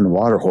you put it in the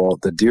water hole,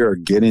 the deer are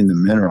getting the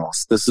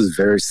minerals. This is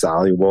very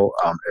soluble.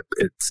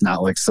 It's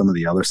not like some of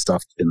the other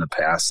stuff in the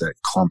past that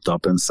clumped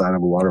up inside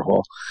of a water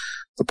hole.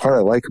 The part I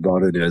like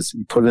about it is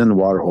you put it in the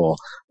water hole,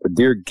 the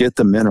deer get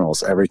the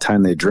minerals every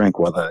time they drink,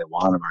 whether they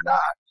want them or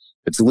not.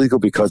 It's legal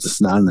because it's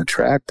not an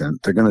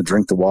attractant. They're going to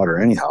drink the water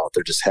anyhow.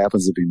 There just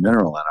happens to be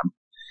mineral in them.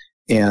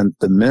 And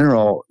the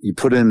mineral, you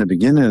put it in the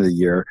beginning of the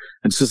year,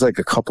 it's just like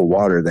a cup of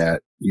water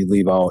that you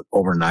leave out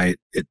overnight.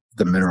 The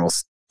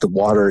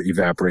water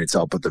evaporates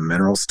out, but the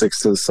mineral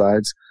sticks to the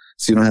sides.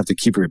 So you don't have to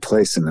keep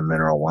replacing the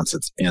mineral once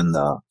it's in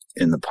the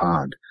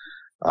pond.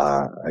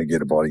 I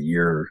get about a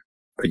year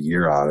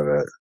out of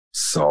it.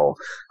 So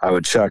I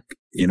would check,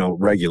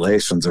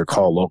 regulations or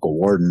call local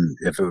warden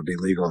if it would be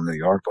legal in New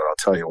York. But I'll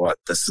tell you what,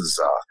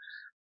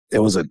 it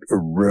was a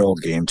real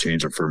game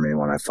changer for me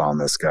when I found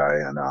this guy,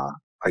 and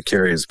I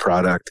carry his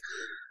product.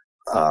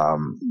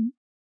 I'm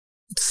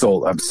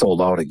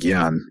sold out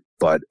again,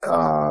 but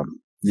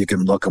you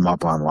can look him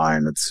up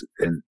online.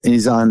 And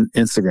he's on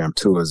Instagram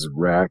too as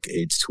Rack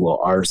H2O,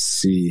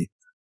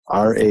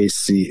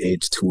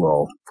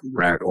 RACH2O,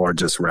 Rack, or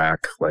just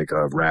Rack, like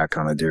a rack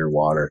on a deer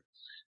water.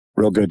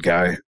 Real good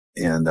guy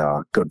and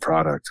good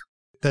product.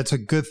 That's a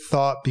good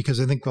thought, because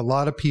I think a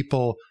lot of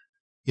people,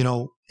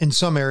 in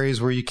some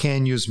areas where you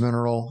can use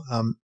mineral,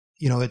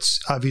 it's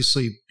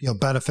obviously,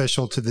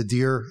 beneficial to the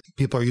deer.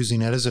 People are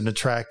using that as an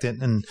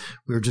attractant. And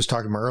we were just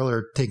talking about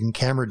earlier, taking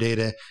camera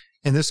data.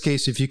 In this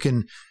case, if you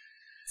can,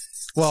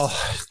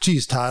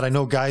 geez, Todd, I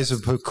know guys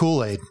have put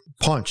Kool-Aid,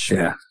 Punch.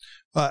 Yeah.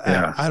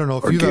 I don't know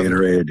if you've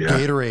Gatorade.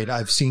 Gatorade.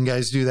 I've seen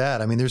guys do that.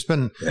 I mean, there's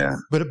been,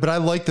 but I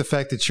like the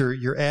fact that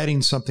you're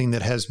adding something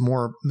that has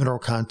more mineral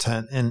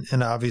content and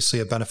obviously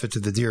a benefit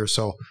to the deer.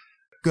 So,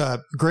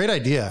 great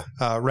idea.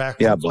 Rack.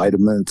 Yeah,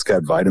 vitamins. It's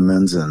got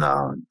vitamins and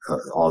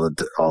all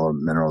the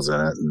minerals in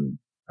it, and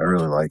I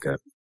really like it.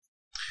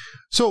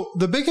 So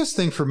the biggest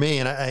thing for me,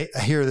 and I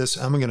hear this,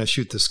 I'm going to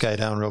shoot this guy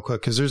down real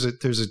quick because there's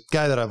a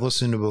guy that I've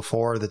listened to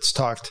before that's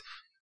talked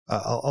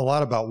a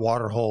lot about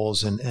water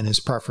holes and his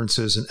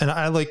preferences. And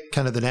I like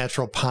kind of the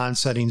natural pond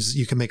settings.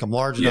 You can make them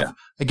large enough.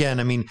 Again,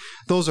 I mean,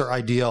 those are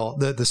ideal.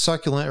 The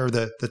succulent or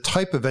the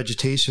type of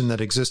vegetation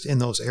that exists in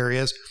those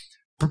areas,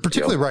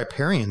 particularly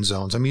riparian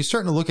zones. I mean, you're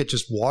starting to look at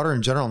just water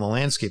in general in the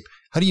landscape.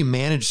 How do you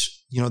manage,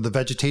 the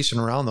vegetation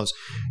around those?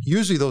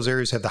 Usually those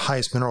areas have the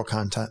highest mineral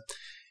content.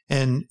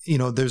 And,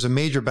 there's a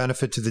major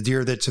benefit to the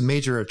deer that's a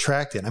major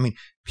attractant. I mean,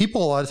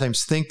 people a lot of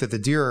times think that the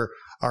deer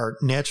are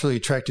naturally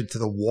attracted to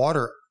the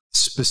water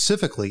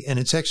specifically, and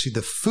it's actually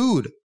the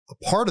food, a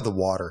part of the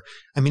water.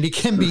 I mean, it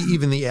can be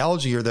even the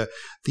algae or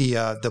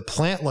the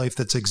plant life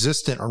that's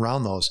existent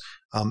around those.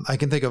 I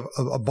can think of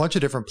a bunch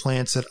of different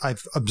plants that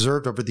I've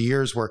observed over the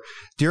years where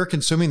deer are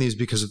consuming these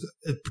because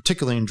of,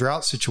 particularly in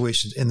drought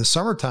situations in the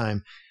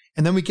summertime.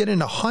 And then we get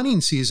into hunting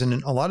season,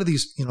 and a lot of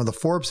these, the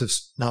forbs have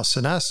now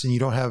senesced, and you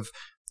don't have,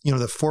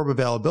 the forb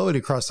availability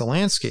across the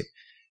landscape.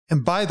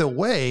 And by the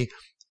way,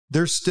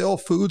 there's still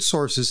food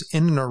sources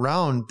in and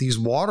around these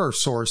water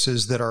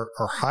sources that are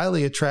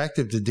highly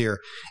attractive to deer.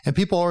 And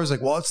people are always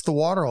like, well, it's the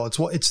water hole.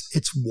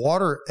 It's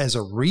water as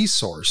a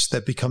resource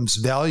that becomes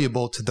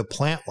valuable to the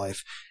plant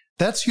life.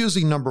 That's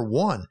usually number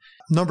one.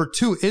 Number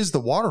two is the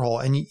water hole.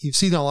 And you've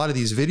seen a lot of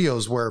these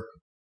videos where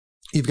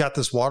you've got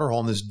this water hole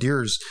and this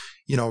deer's,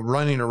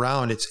 running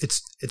around.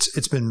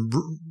 It's been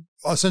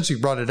essentially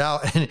rutted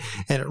out, and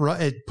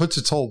it puts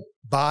its whole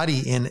body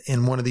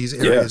in one of these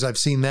areas. I've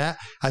seen that.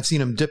 I've seen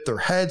them dip their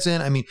heads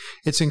in. I mean,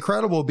 it's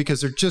incredible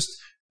because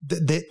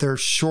they're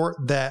short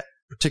that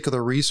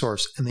particular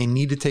resource, and they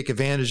need to take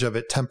advantage of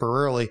it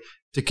temporarily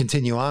to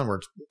continue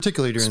onwards,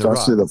 particularly during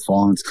especially the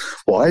fawns.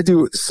 Well, I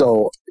do.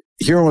 So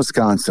here in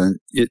Wisconsin,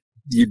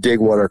 you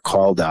dig what are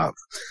called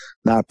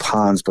not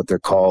ponds, but they're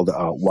called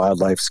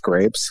wildlife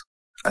scrapes.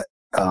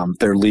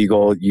 They're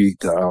legal. You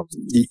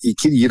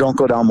don't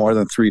go down more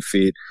than 3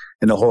 feet.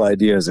 And the whole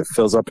idea is it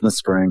fills up in the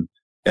spring,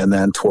 and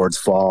then towards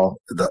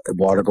fall, the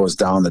water goes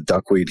down, the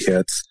duckweed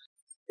hits,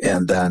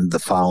 and then the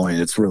following,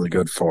 it's really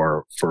good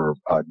for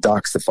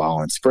ducks the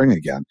following spring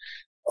again.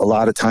 A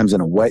lot of times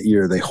in a wet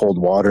year, they hold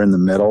water in the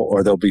middle,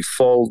 or they'll be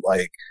full,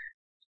 like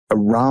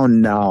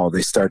around now,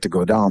 they start to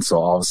go down. So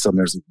all of a sudden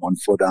there's 1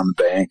 foot on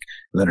the bank,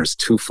 and then there's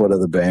 2 foot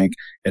of the bank.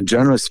 And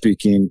generally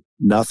speaking,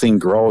 nothing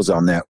grows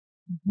on that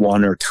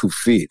 1 or 2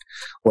 feet.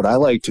 What I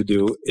like to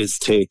do is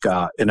take,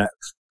 and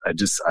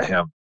I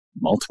have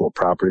multiple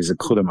properties,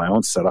 including my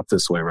own, set up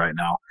this way right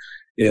now,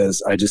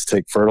 is I just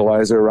take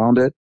fertilizer around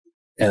it,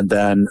 and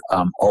then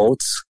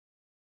oats,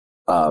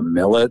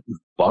 millet,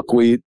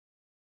 buckwheat,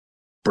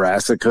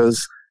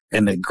 brassicas,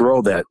 and they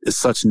grow that. It's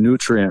such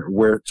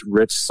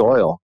nutrient-rich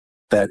soil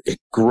that it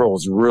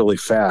grows really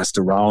fast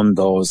around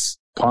those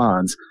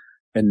ponds.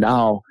 And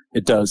now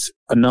it does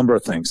a number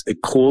of things. It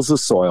cools the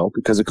soil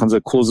because it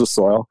cools the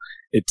soil.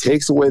 It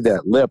takes away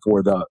that lip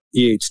where the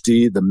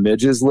EHD, the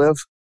midges live.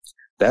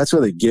 That's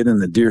where they get in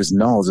the deer's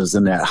nose, is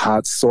in that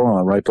hot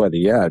soil right by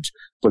the edge.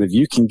 But if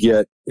you can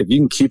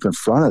keep in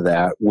front of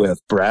that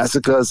with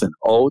brassicas and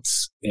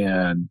oats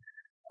and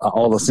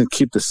all those things,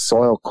 keep the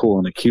soil cool,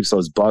 and it keeps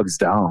those bugs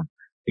down.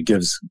 It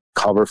gives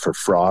cover for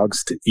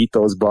frogs to eat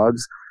those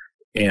bugs.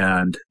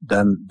 And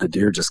then the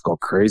deer just go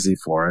crazy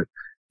for it.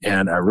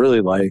 And I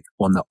really like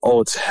when the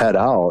oats head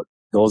out,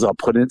 those I'll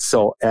put in.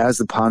 So as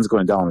the pond's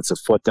going down, it's 1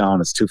 foot down,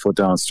 it's 2 foot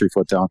down, it's 3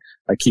 foot down.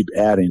 I keep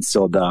adding.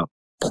 So the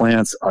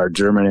plants are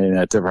germinating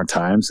at different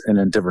times and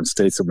in different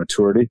states of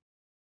maturity.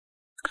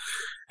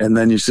 And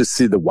then you just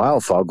see the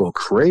wildfowl go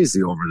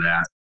crazy over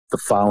that the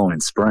following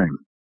spring.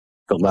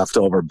 The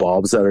leftover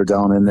bulbs that are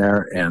down in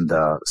there and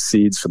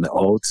seeds from the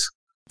oats,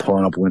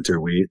 pulling up winter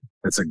wheat.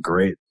 It's a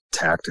great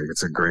tactic.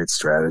 It's a great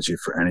strategy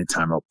for any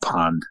time a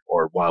pond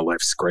or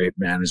wildlife scrape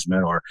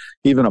management, or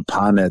even a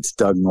pond that's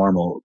dug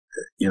normal,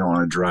 in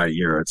a dry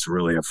year. It's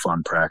really a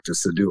fun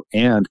practice to do.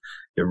 And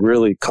it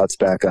really cuts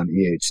back on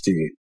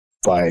EHD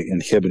by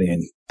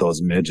inhibiting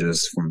those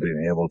midges from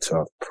being able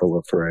to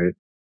proliferate.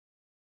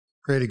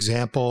 Great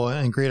example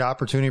and great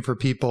opportunity for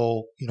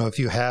people, if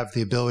you have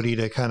the ability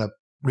to kind of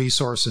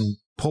resource and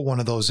put one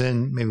of those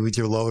in, maybe with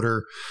your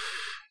loader,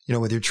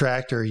 with your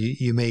tractor,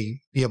 you may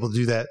be able to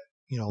do that,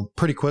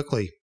 pretty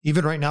quickly,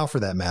 even right now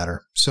for that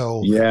matter.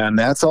 So yeah, and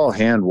that's all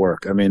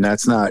handwork. I mean,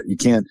 as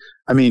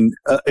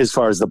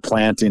far as the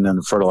planting and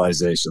the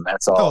fertilization,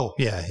 that's all. Oh,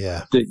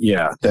 yeah.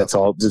 That's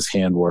all just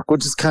handwork,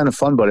 which is kind of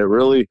fun, but it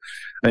really,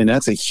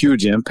 that's a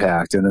huge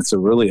impact, and it's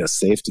really a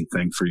safety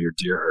thing for your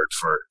deer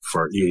herd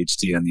for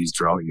EHD in these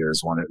drought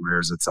years when it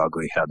rears its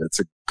ugly head. It's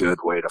a good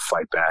way to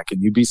fight back,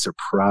 and you'd be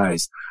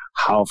surprised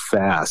how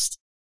fast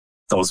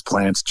those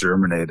plants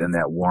germinate in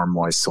that warm,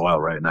 moist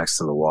soil right next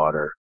to the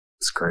water.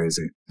 It's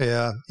crazy.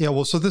 Yeah.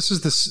 Well, so this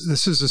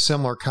is a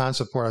similar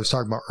concept where I was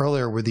talking about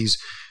earlier with these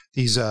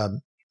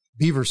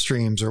beaver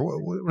streams, or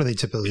what do they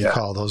typically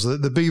call those?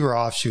 The beaver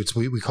offshoots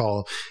we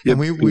call them. And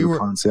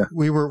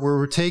we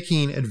were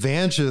taking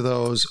advantage of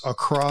those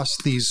across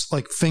these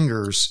like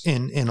fingers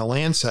in a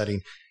land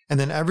setting. And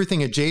then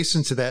everything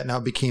adjacent to that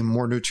now became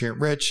more nutrient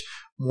rich,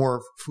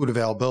 more food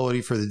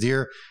availability for the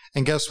deer.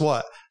 And guess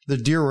what? The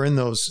deer were in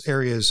those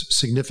areas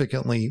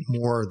significantly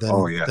more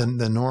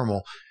than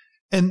normal.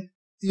 And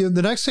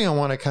the next thing I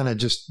want to kind of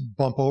just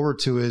bump over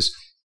to is,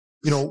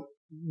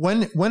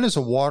 when does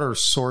a water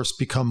source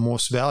become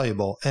most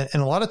valuable? And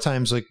a lot of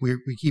times, like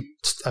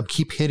I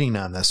keep hitting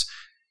on this,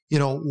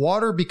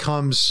 water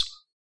becomes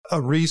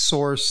a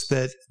resource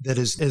that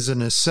is a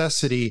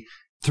necessity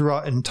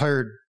throughout an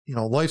entire,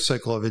 life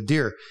cycle of a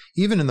deer,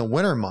 even in the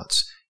winter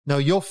months. Now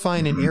you'll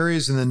find in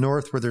areas in the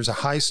north where there's a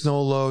high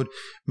snow load,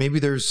 maybe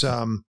there's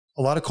a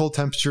lot of cold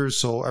temperatures,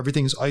 so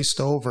everything's iced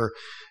over.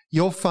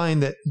 You'll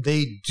find that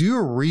they do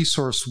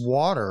resource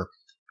water.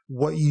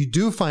 What you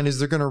do find is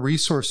they're going to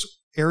resource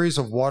areas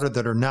of water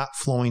that are not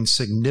flowing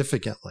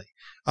significantly.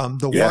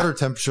 Water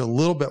temperature a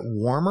little bit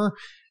warmer.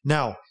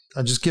 Now,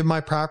 I'll just give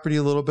my property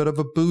a little bit of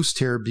a boost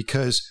here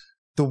because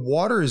the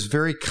water is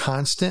very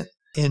constant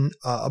in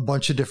a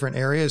bunch of different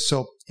areas.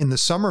 So in the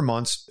summer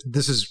months,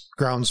 this is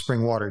ground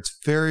spring water. It's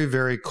very,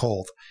 very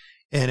cold,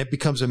 and it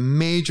becomes a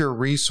major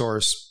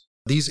resource.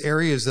 These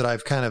areas that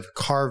I've kind of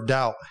carved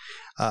out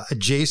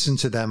adjacent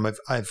to them,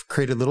 I've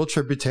created little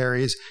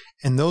tributaries,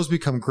 and those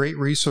become great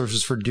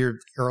resources for deer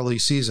early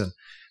season.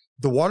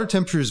 The water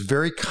temperature is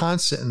very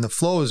constant and the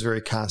flow is very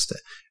constant,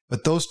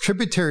 but those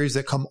tributaries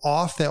that come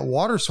off that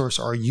water source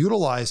are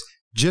utilized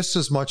just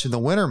as much in the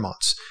winter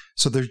months.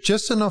 So there's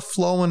just enough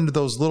flow into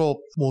those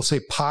little, we'll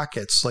say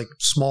pockets, like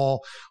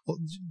small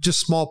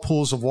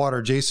pools of water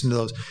adjacent to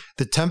those.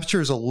 The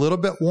temperature is a little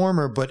bit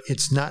warmer, but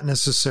it's not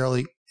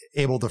necessarily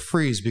able to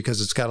freeze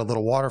because it's got a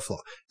little water flow.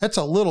 That's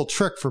a little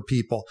trick for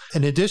people.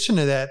 In addition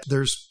to that,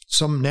 there's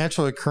some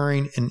naturally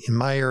occurring in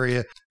my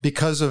area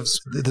because of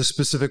the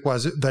specific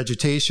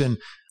vegetation.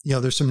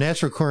 There's some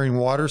naturally occurring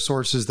water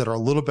sources that are a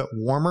little bit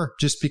warmer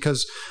just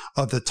because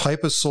of the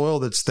type of soil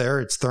that's there.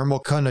 Its thermal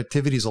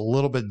conductivity is a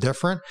little bit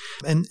different.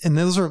 And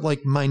those are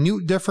like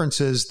minute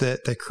differences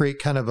that create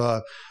kind of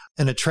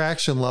an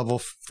attraction level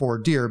for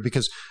deer,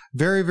 because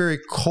very, very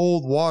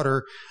cold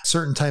water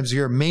certain times of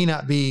year may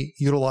not be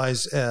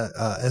utilized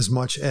as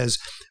much as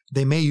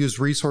they may use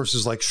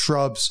resources like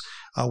shrubs,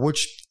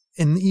 which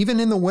even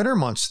in the winter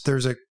months,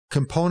 there's a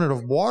component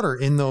of water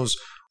in those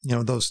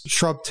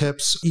shrub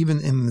tips, even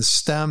in the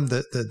stem,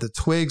 the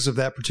twigs of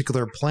that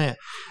particular plant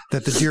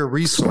that the deer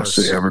resource.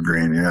 Especially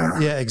evergreen, yeah.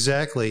 Yeah,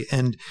 exactly.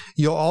 And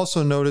you'll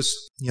also notice,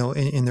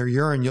 in their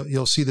urine,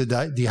 you'll see the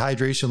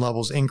dehydration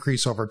levels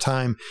increase over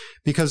time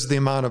because the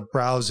amount of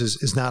browse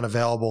is not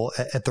available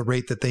at the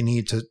rate that they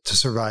need to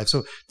survive.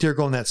 So deer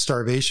go in that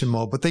starvation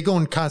mode, but they go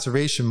in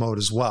conservation mode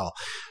as well.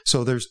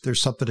 So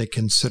there's something to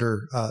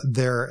consider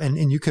there.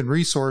 And you can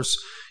resource,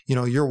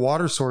 your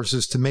water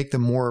sources to make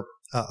them more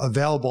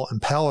available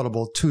and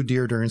palatable to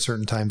deer during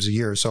certain times of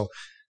year. So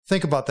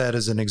think about that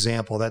as an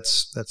example.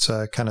 That's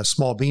kind of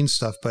small bean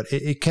stuff, but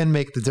it can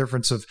make the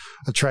difference of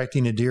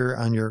attracting a deer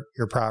on your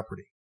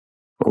property.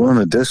 Well, and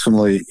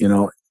additionally,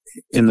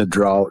 in the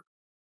drought,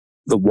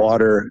 the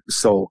water,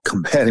 so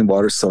combating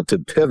water, so to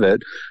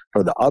pivot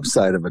for the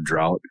upside of a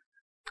drought,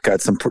 I've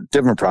got some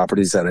different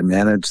properties that I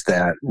manage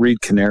that reed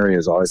canary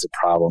is always a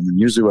problem. And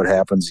usually what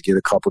happens, you get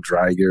a couple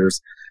dry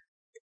years,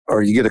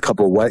 or you get a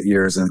couple of wet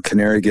years and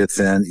canary gets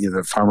in, either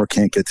the farmer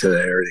can't get to the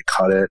area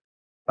to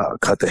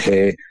cut the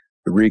hay.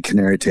 The reed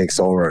canary takes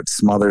over. It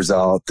smothers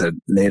out the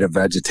native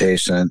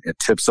vegetation. It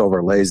tips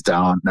over, lays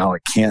down. Now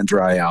it can't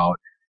dry out,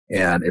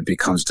 and it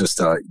becomes just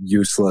a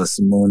useless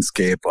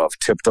moonscape of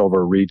tipped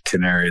over reed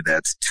canary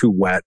that's too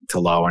wet to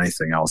allow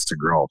anything else to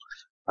grow.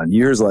 On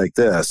years like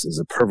this is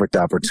a perfect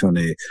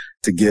opportunity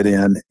to get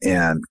in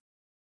and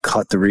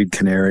cut the reed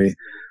canary.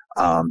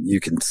 You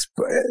can,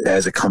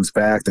 as it comes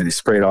back, then you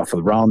spray it off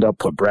with Roundup,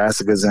 put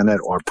brassicas in it,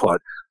 or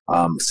put,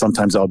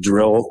 sometimes I'll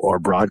drill or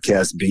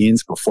broadcast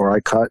beans before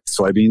I cut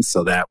soybeans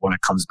so that when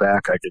it comes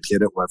back, I could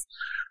hit it with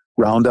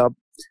Roundup.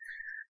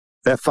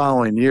 That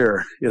following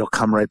year, it'll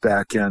come right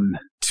back in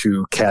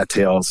to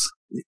cattails.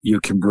 You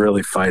can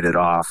really fight it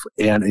off.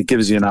 And it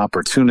gives you an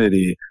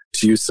opportunity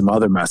to use some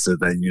other method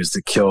that you use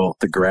to kill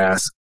the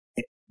grass,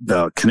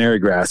 the canary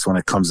grass when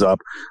it comes up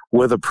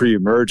with a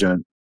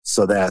pre-emergent,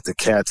 so that the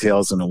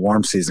cattails and the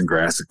warm season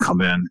grass would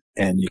come in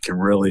and you can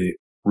really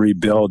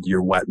rebuild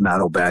your wet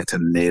meadow back to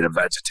native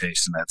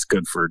vegetation. That's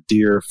good for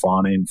deer,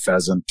 fawning,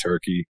 pheasant,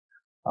 turkey.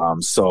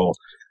 So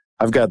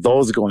I've got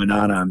those going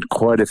on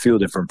quite a few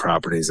different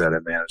properties that I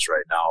manage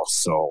right now.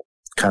 So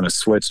kind of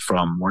switched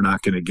from, we're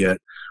not going to get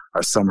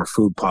our summer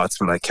food plots,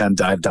 but I can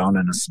dive down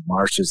into some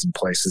marshes and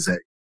places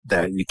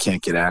that you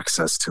can't get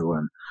access to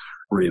and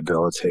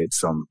rehabilitate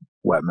some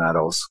wet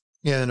meadows.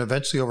 Yeah, and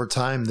eventually over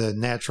time, the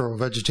natural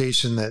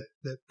vegetation that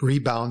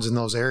rebounds in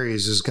those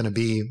areas is going to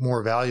be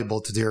more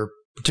valuable to deer,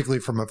 particularly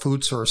from a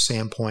food source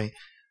standpoint.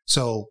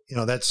 So,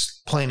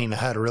 that's planning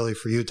ahead really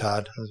for you,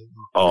 Todd.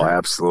 Oh,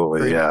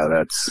 absolutely.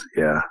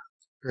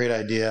 Great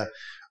idea.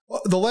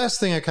 Well, the last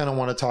thing I kind of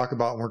want to talk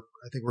about, and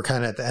I think we're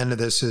kind of at the end of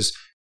this, is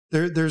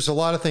there's a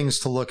lot of things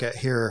to look at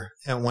here,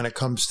 and when it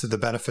comes to the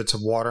benefits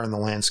of water in the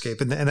landscape,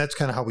 and that's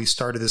kind of how we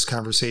started this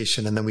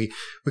conversation. And then we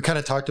kind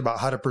of talked about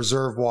how to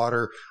preserve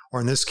water,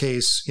 or in this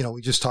case,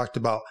 we just talked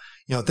about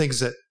things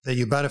that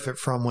you benefit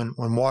from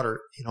when water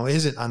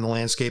isn't on the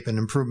landscape, and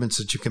improvements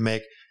that you can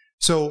make.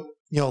 So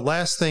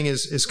last thing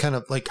is kind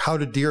of like, how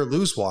do deer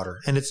lose water?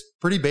 And it's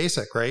pretty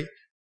basic, right?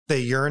 They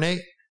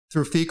urinate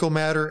through fecal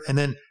matter, and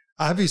then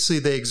obviously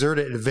they exert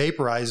it, it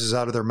vaporizes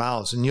out of their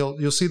mouths. And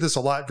you'll see this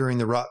a lot during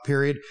the rut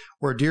period,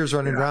 where deer's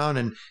running around,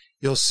 and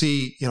you'll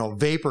see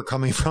vapor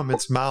coming from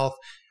its mouth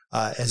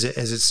as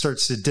it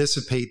starts to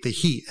dissipate the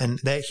heat. And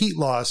that heat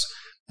loss,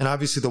 and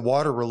obviously the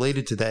water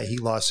related to that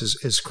heat loss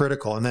is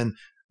critical. And then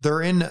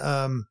they're in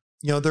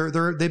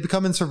they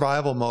become in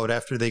survival mode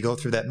after they go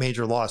through that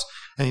major loss.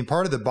 I mean,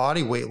 part of the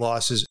body weight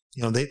loss is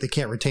they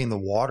can't retain the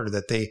water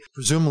that they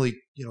presumably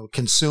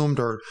consumed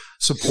or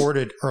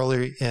supported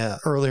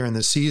earlier in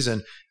the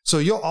season. So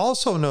you'll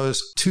also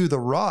notice to the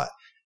rut,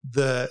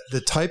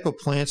 the type of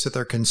plants that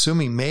they're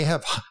consuming may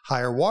have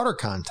higher water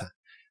content.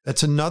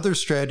 That's another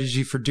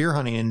strategy for deer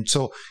hunting. And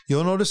so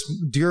you'll notice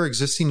deer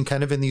existing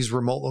kind of in these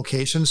remote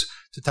locations.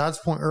 To Todd's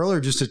point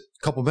earlier, just a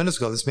couple minutes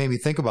ago, this made me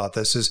think about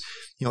this, is,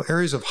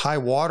 areas of high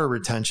water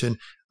retention,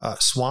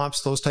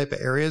 swamps, those type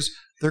of areas,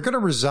 they're going to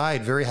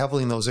reside very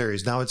heavily in those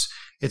areas. Now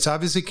it's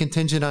obviously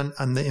contingent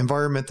on the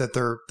environment that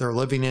they're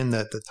living in,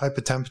 the type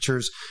of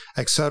temperatures,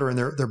 et cetera, and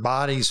their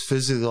body's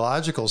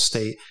physiological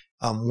state,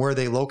 where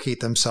they locate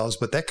themselves.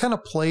 But that kind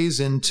of plays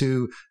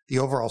into the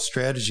overall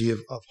strategy of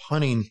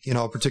hunting,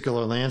 a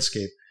particular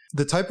landscape.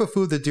 The type of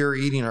food that deer are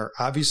eating are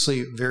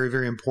obviously very,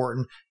 very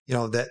important.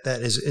 That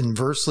is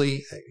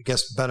inversely, I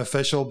guess,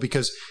 beneficial,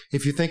 because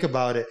if you think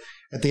about it,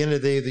 at the end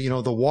of the day,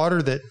 the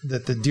water that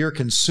the deer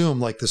consume,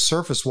 like the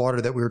surface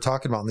water that we were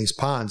talking about in these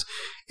ponds,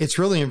 it's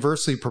really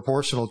inversely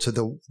proportional to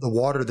the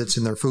water that's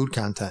in their food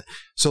content.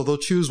 So they'll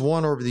choose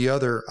one over the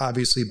other,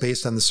 obviously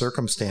based on the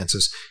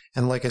circumstances.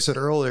 And like I said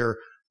earlier,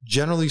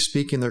 generally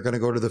speaking, they're going to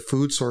go to the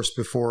food source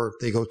before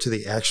they go to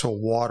the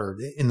actual water,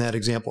 in that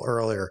example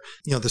earlier,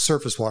 the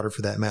surface water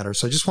for that matter.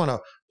 So I just want to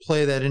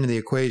play that into the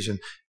equation.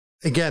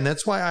 Again,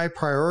 that's why I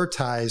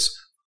prioritize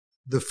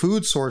the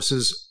food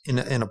sources in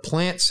a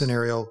plant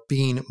scenario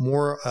being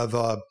more of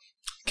a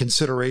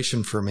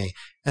consideration for me.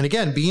 And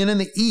again, being in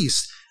the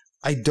East,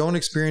 I don't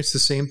experience the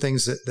same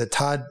things that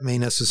Todd may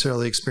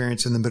necessarily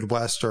experience in the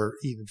Midwest or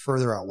even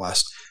further out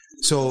west.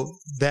 So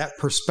that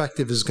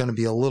perspective is going to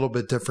be a little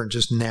bit different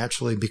just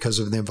naturally because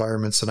of the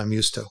environments that I'm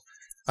used to.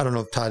 I don't know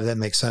if, Todd, that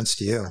makes sense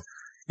to you.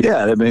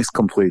 Yeah, that makes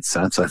complete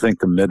sense. I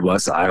think the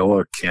Midwest,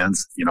 Iowa,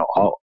 Kansas,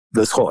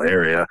 this whole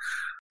area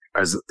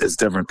is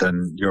different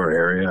than your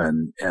area.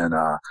 And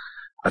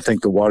I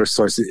think the water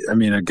source,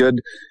 a good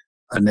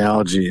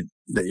analogy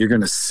that you're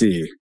going to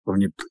see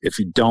if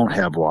you don't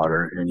have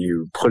water and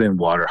you put in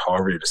water,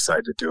 however you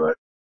decide to do it,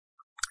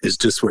 is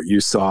just what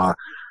you saw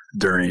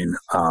during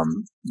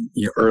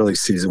early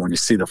season, when you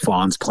see the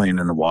fawns playing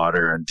in the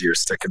water and deer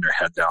sticking their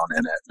head down in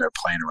it and they're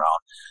playing around.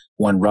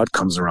 When rut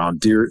comes around,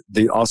 deer,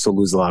 they also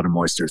lose a lot of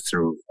moisture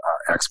through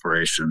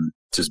expiration,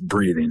 just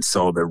breathing.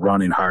 So they're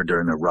running hard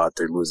during the rut.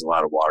 They lose a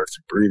lot of water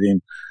through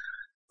breathing.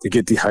 They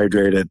get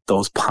dehydrated.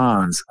 Those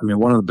ponds,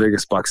 one of the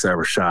biggest bucks I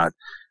ever shot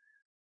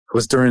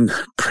was during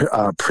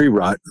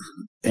pre-rut,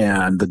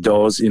 and the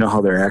does,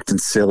 how they're acting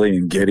silly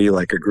and giddy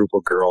like a group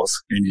of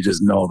girls, and you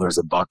just know there's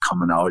a buck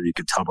coming out. You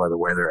could tell by the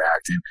way they're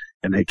acting,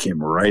 and they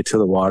came right to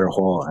the water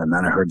hole, and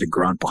then I heard the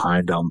grunt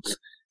behind them.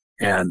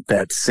 And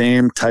that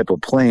same type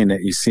of playing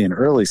that you see in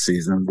early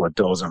season with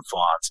does and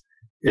fawns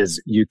is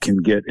you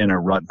can get in a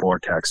rut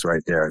vortex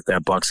right there.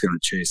 That buck's going to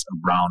chase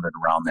around and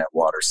around that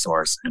water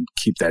source and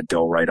keep that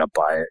doe right up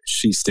by it.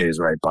 She stays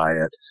right by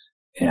it,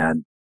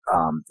 and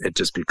it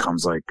just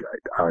becomes like,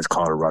 I always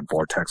call it a rut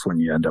vortex when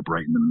you end up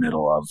right in the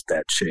middle of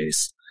that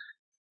chase.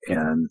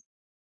 And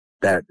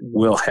that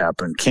will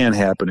happen, can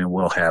happen, and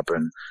will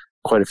happen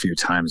quite a few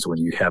times when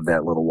you have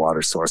that little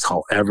water source,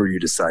 however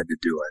you decide to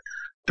do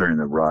it during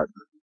the rut.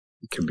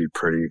 It can be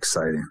pretty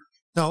exciting.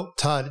 Now,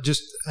 Todd,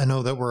 I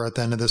know that we're at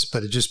the end of this,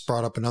 but it just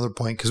brought up another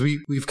point, because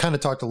we've kind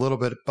of talked a little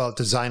bit about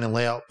design and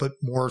layout, but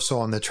more so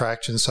on the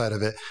traction side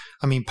of it.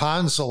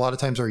 Ponds a lot of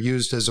times are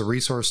used as a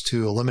resource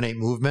to eliminate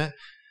movement.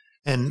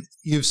 And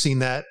you've seen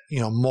that,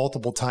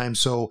 multiple times.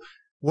 So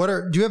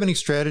do you have any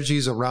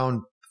strategies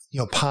around,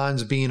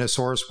 ponds being a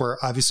source where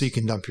obviously you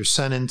can dump your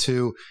scent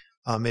into?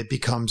 It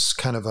becomes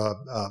kind of a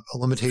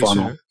limitation.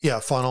 Funnel. Yeah,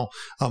 funnel.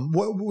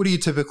 What do you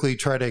typically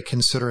try to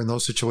consider in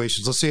those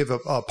situations? Let's say you have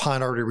a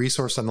pond already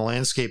resourced on the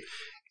landscape.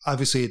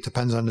 Obviously, it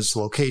depends on its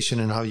location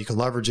and how you can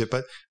leverage it.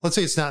 But let's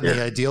say it's not in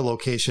the ideal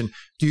location.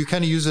 Do you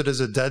kind of use it as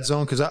a dead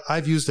zone? Because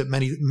I've used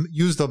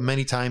them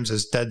many times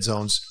as dead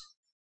zones.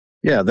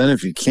 Yeah, then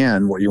if you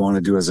can, what you want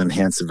to do is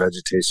enhance the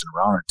vegetation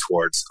around it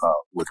towards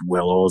with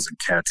willows and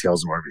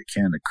cattails and wherever you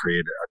can to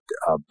create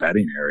a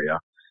bedding area.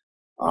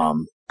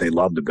 They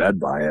love to bed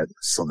by it,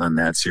 so then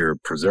that's your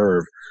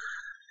preserve.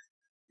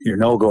 Your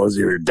no-go is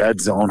your dead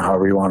zone,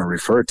 however you want to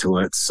refer to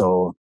it.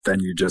 So then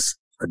you just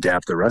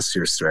adapt the rest of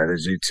your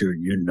strategy to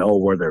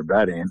where they're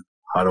bedding,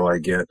 how do I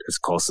get as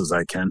close as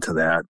I can to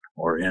that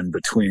or in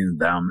between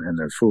them and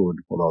their food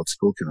without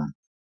spooking them?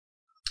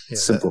 Yeah,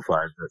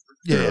 simplifies it.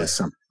 Yeah. Really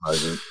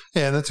simplifies it.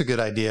 Yeah, and that's a good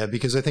idea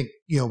because I think,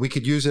 we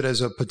could use it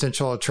as a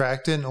potential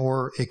attractant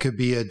or it could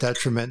be a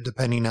detriment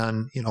depending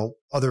on,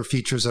 other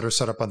features that are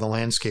set up on the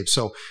landscape.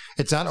 So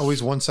it's not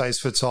always one size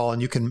fits all,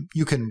 and you can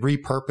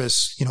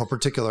repurpose,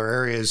 particular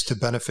areas to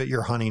benefit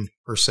your hunting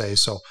per se.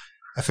 So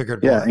I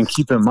figured. Yeah. And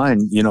keep in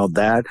mind,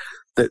 that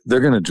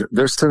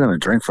they're still going to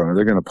drink from it.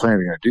 They're going to plant,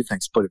 they're going to do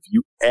things. But if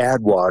you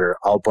add water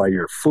out by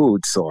your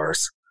food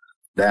source,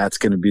 that's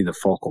going to be the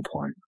focal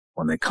point.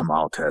 When they come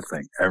out to that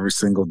thing, every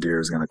single deer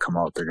is going to come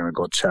out. They're going to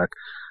go check,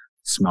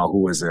 smell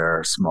who was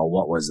there, smell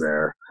what was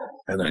there,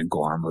 and then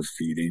go on with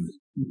feeding.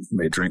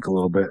 May drink a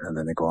little bit, and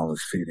then they go on with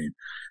feeding.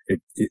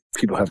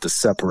 People have to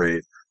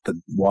separate the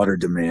water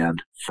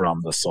demand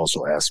from the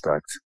social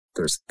aspect.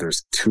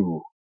 There's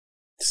two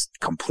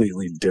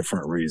completely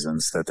different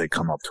reasons that they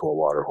come up to a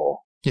water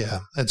hole. Yeah,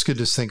 it's good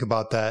to think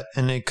about that,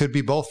 and it could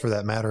be both for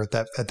that matter at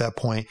that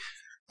point.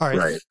 All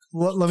right.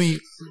 Let me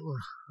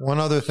one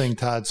other thing,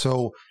 Todd.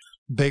 So.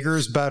 Bigger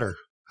is better.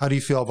 How do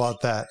you feel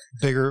about that?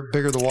 Bigger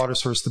the water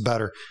source, the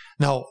better.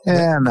 Now,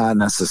 not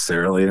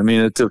necessarily. I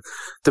mean, it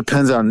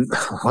depends on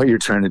what you're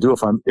trying to do.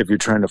 If you're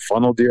trying to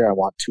funnel deer, I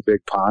want 2 big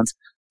ponds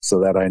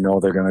so that I know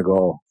they're going to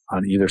go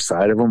on either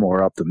side of them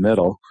or up the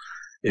middle.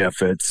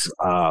 If it's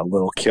a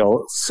little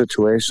kill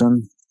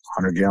situation,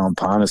 100-gallon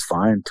pond is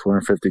fine.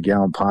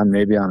 250-gallon pond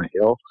maybe on a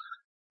hill.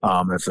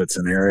 If it's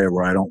an area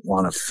where I don't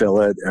want to fill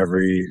it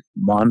every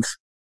month,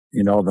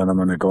 then I'm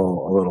going to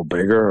go a little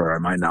bigger, or I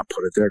might not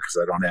put it there because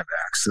I don't have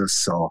access.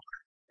 So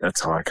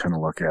that's how I kind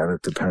of look at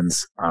it.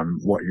 Depends on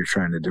what you're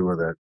trying to do with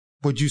it.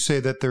 Would you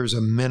say that there's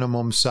a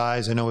minimum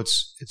size? I know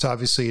it's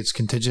obviously it's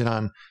contingent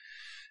on,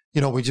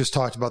 we just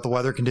talked about the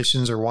weather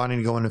conditions or wanting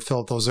to go in and fill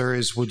up those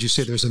areas. Would you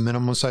say there's a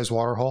minimum size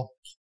water hole?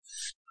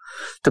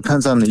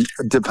 Depends on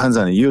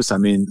the use. I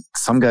mean,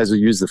 some guys will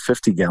use the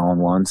 50-gallon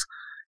ones,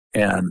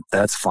 and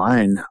that's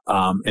fine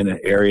in an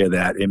area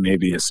that it may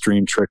be a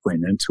stream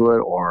trickling into it,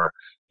 or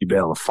you'd be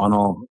able to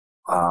funnel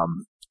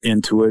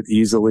into it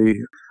easily.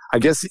 I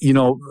guess,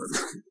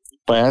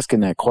 by asking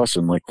that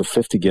question, like the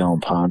 50-gallon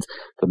ponds,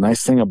 the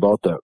nice thing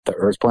about the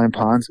earthblind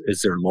ponds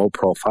is they're low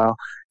profile.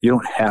 You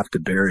don't have to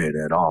bury it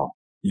at all.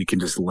 You can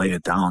just lay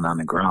it down on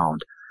the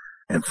ground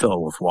and fill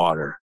it with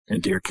water.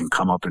 And deer can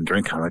come up and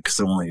drink on it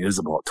because it only is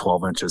about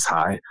 12 inches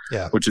high,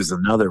 which is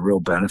another real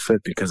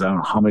benefit because I don't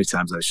know how many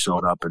times I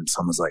showed up and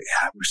someone's like,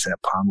 I wish that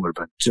pond would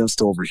have been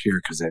just over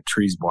here because that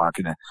tree's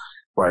blocking it.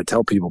 Where I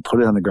tell people,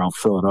 put it on the ground,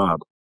 fill it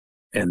up,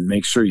 and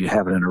make sure you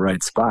have it in the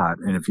right spot.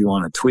 And if you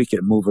want to tweak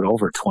it, move it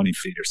over 20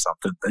 feet or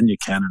something, then you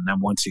can. And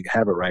then once you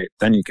have it right,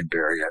 then you can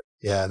bury it.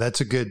 Yeah,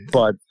 that's a good.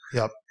 But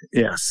yep.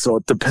 Yeah, so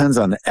it depends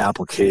on the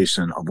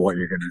application of what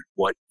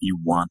you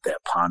want that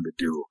pond to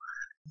do.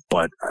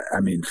 But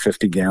I mean,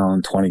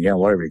 50-gallon, 20-gallon,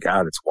 whatever you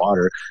got, it's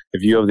water.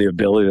 If you have the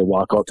ability to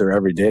walk out there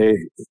every day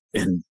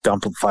and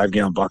dump a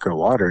 5-gallon bucket of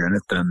water in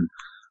it, then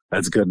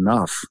that's good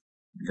enough.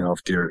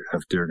 If deer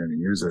are going to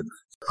use it.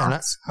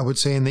 And I would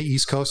say in the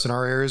East Coast, in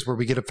our areas where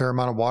we get a fair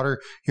amount of water,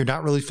 you're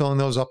not really filling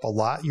those up a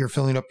lot. You're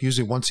filling up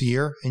usually once a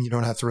year, and you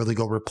don't have to really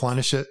go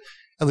replenish it.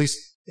 At least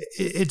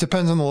it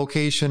depends on the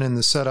location and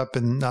the setup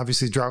and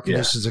obviously drought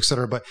conditions, et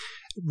cetera. But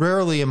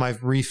rarely am I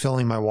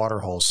refilling my water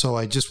holes. So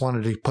I just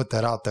wanted to put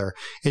that out there.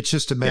 It's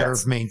just a matter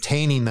of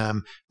maintaining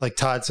them, like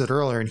Todd said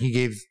earlier, and he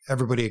gave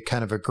everybody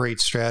kind of a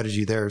great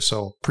strategy there.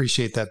 So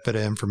appreciate that bit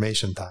of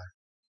information, Todd.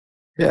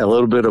 Yeah, a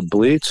little bit of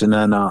bleach, and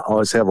then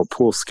always have a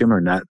pool skimmer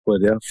net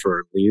with you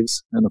for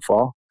leaves in the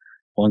fall.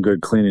 One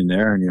good cleaning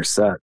there, and you're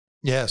set.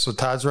 Yeah, so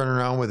Todd's running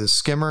around with his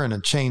skimmer and a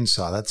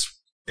chainsaw. That's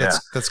kind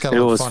of funny.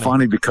 It was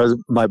funny because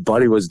my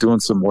buddy was doing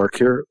some work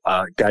here.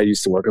 A guy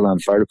used to work around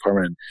the fire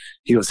department, and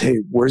he goes, "Hey,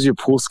 where's your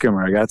pool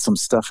skimmer? I got some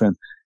stuff in."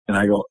 And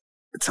I go,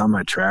 "It's on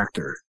my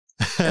tractor."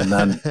 And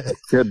then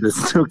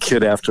this new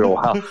kid, after a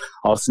while,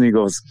 all of a sudden he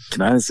goes,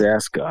 "Can I just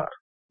ask,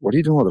 what are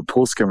you doing with a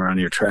pool skimmer on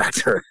your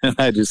tractor?" And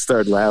I just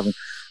started laughing.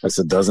 I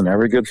said, "Doesn't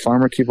every good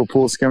farmer keep a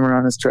pool skimmer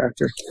on his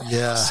tractor?"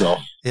 Yeah. So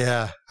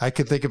yeah, I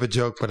could think of a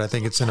joke, but I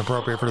think it's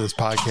inappropriate for this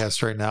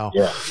podcast right now.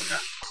 Yeah.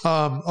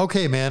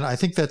 Okay, man. I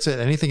think that's it.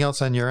 Anything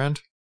else on your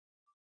end?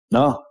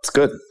 No, it's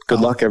good.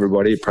 Good luck,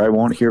 everybody. You probably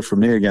won't hear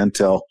from me again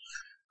till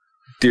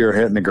deer are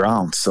hitting the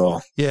ground. So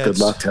good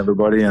luck to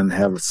everybody and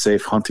have a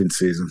safe hunting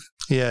season.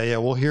 Yeah.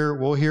 We'll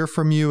hear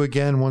from you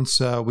again once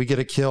we get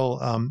a kill.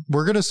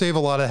 We're going to save a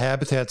lot of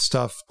habitat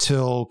stuff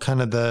till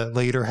kind of the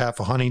later half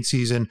of hunting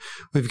season.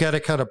 We've got to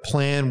kind of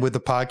plan with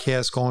the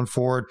podcast going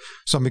forward.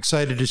 So I'm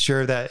excited to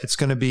share that. It's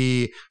going to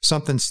be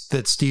something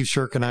that Steve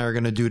Shirk and I are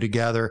going to do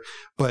together.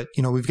 But,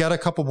 we've got a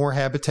couple more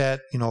habitat,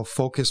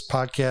 focused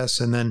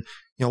podcasts, and then,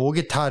 we'll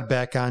get Todd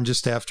back on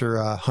just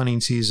after hunting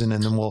season,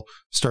 and then we'll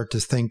start to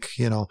think,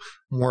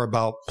 more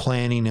about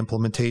planning,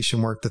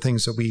 implementation work, the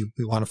things that we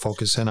want to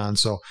focus in on.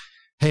 So,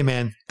 hey,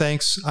 man,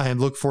 thanks. I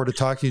look forward to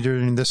talking to you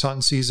during this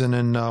hunting season,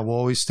 and we'll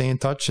always stay in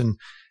touch. And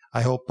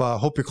I hope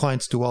your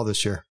clients do well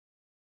this year.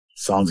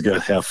 Sounds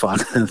good. Have fun.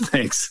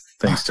 Thanks,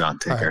 John.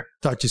 Take care.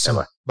 Talk to you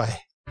soon. Bye.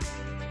 Bye.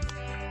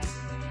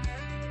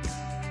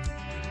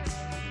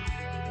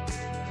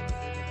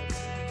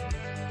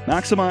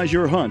 Maximize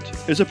Your Hunt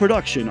is a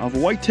production of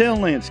Whitetail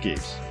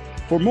Landscapes.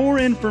 For more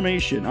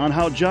information on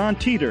how John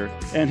Teeter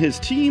and his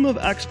team of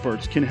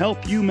experts can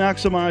help you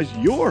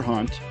maximize your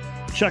hunt,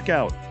 check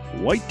out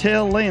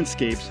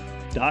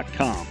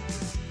whitetaillandscapes.com.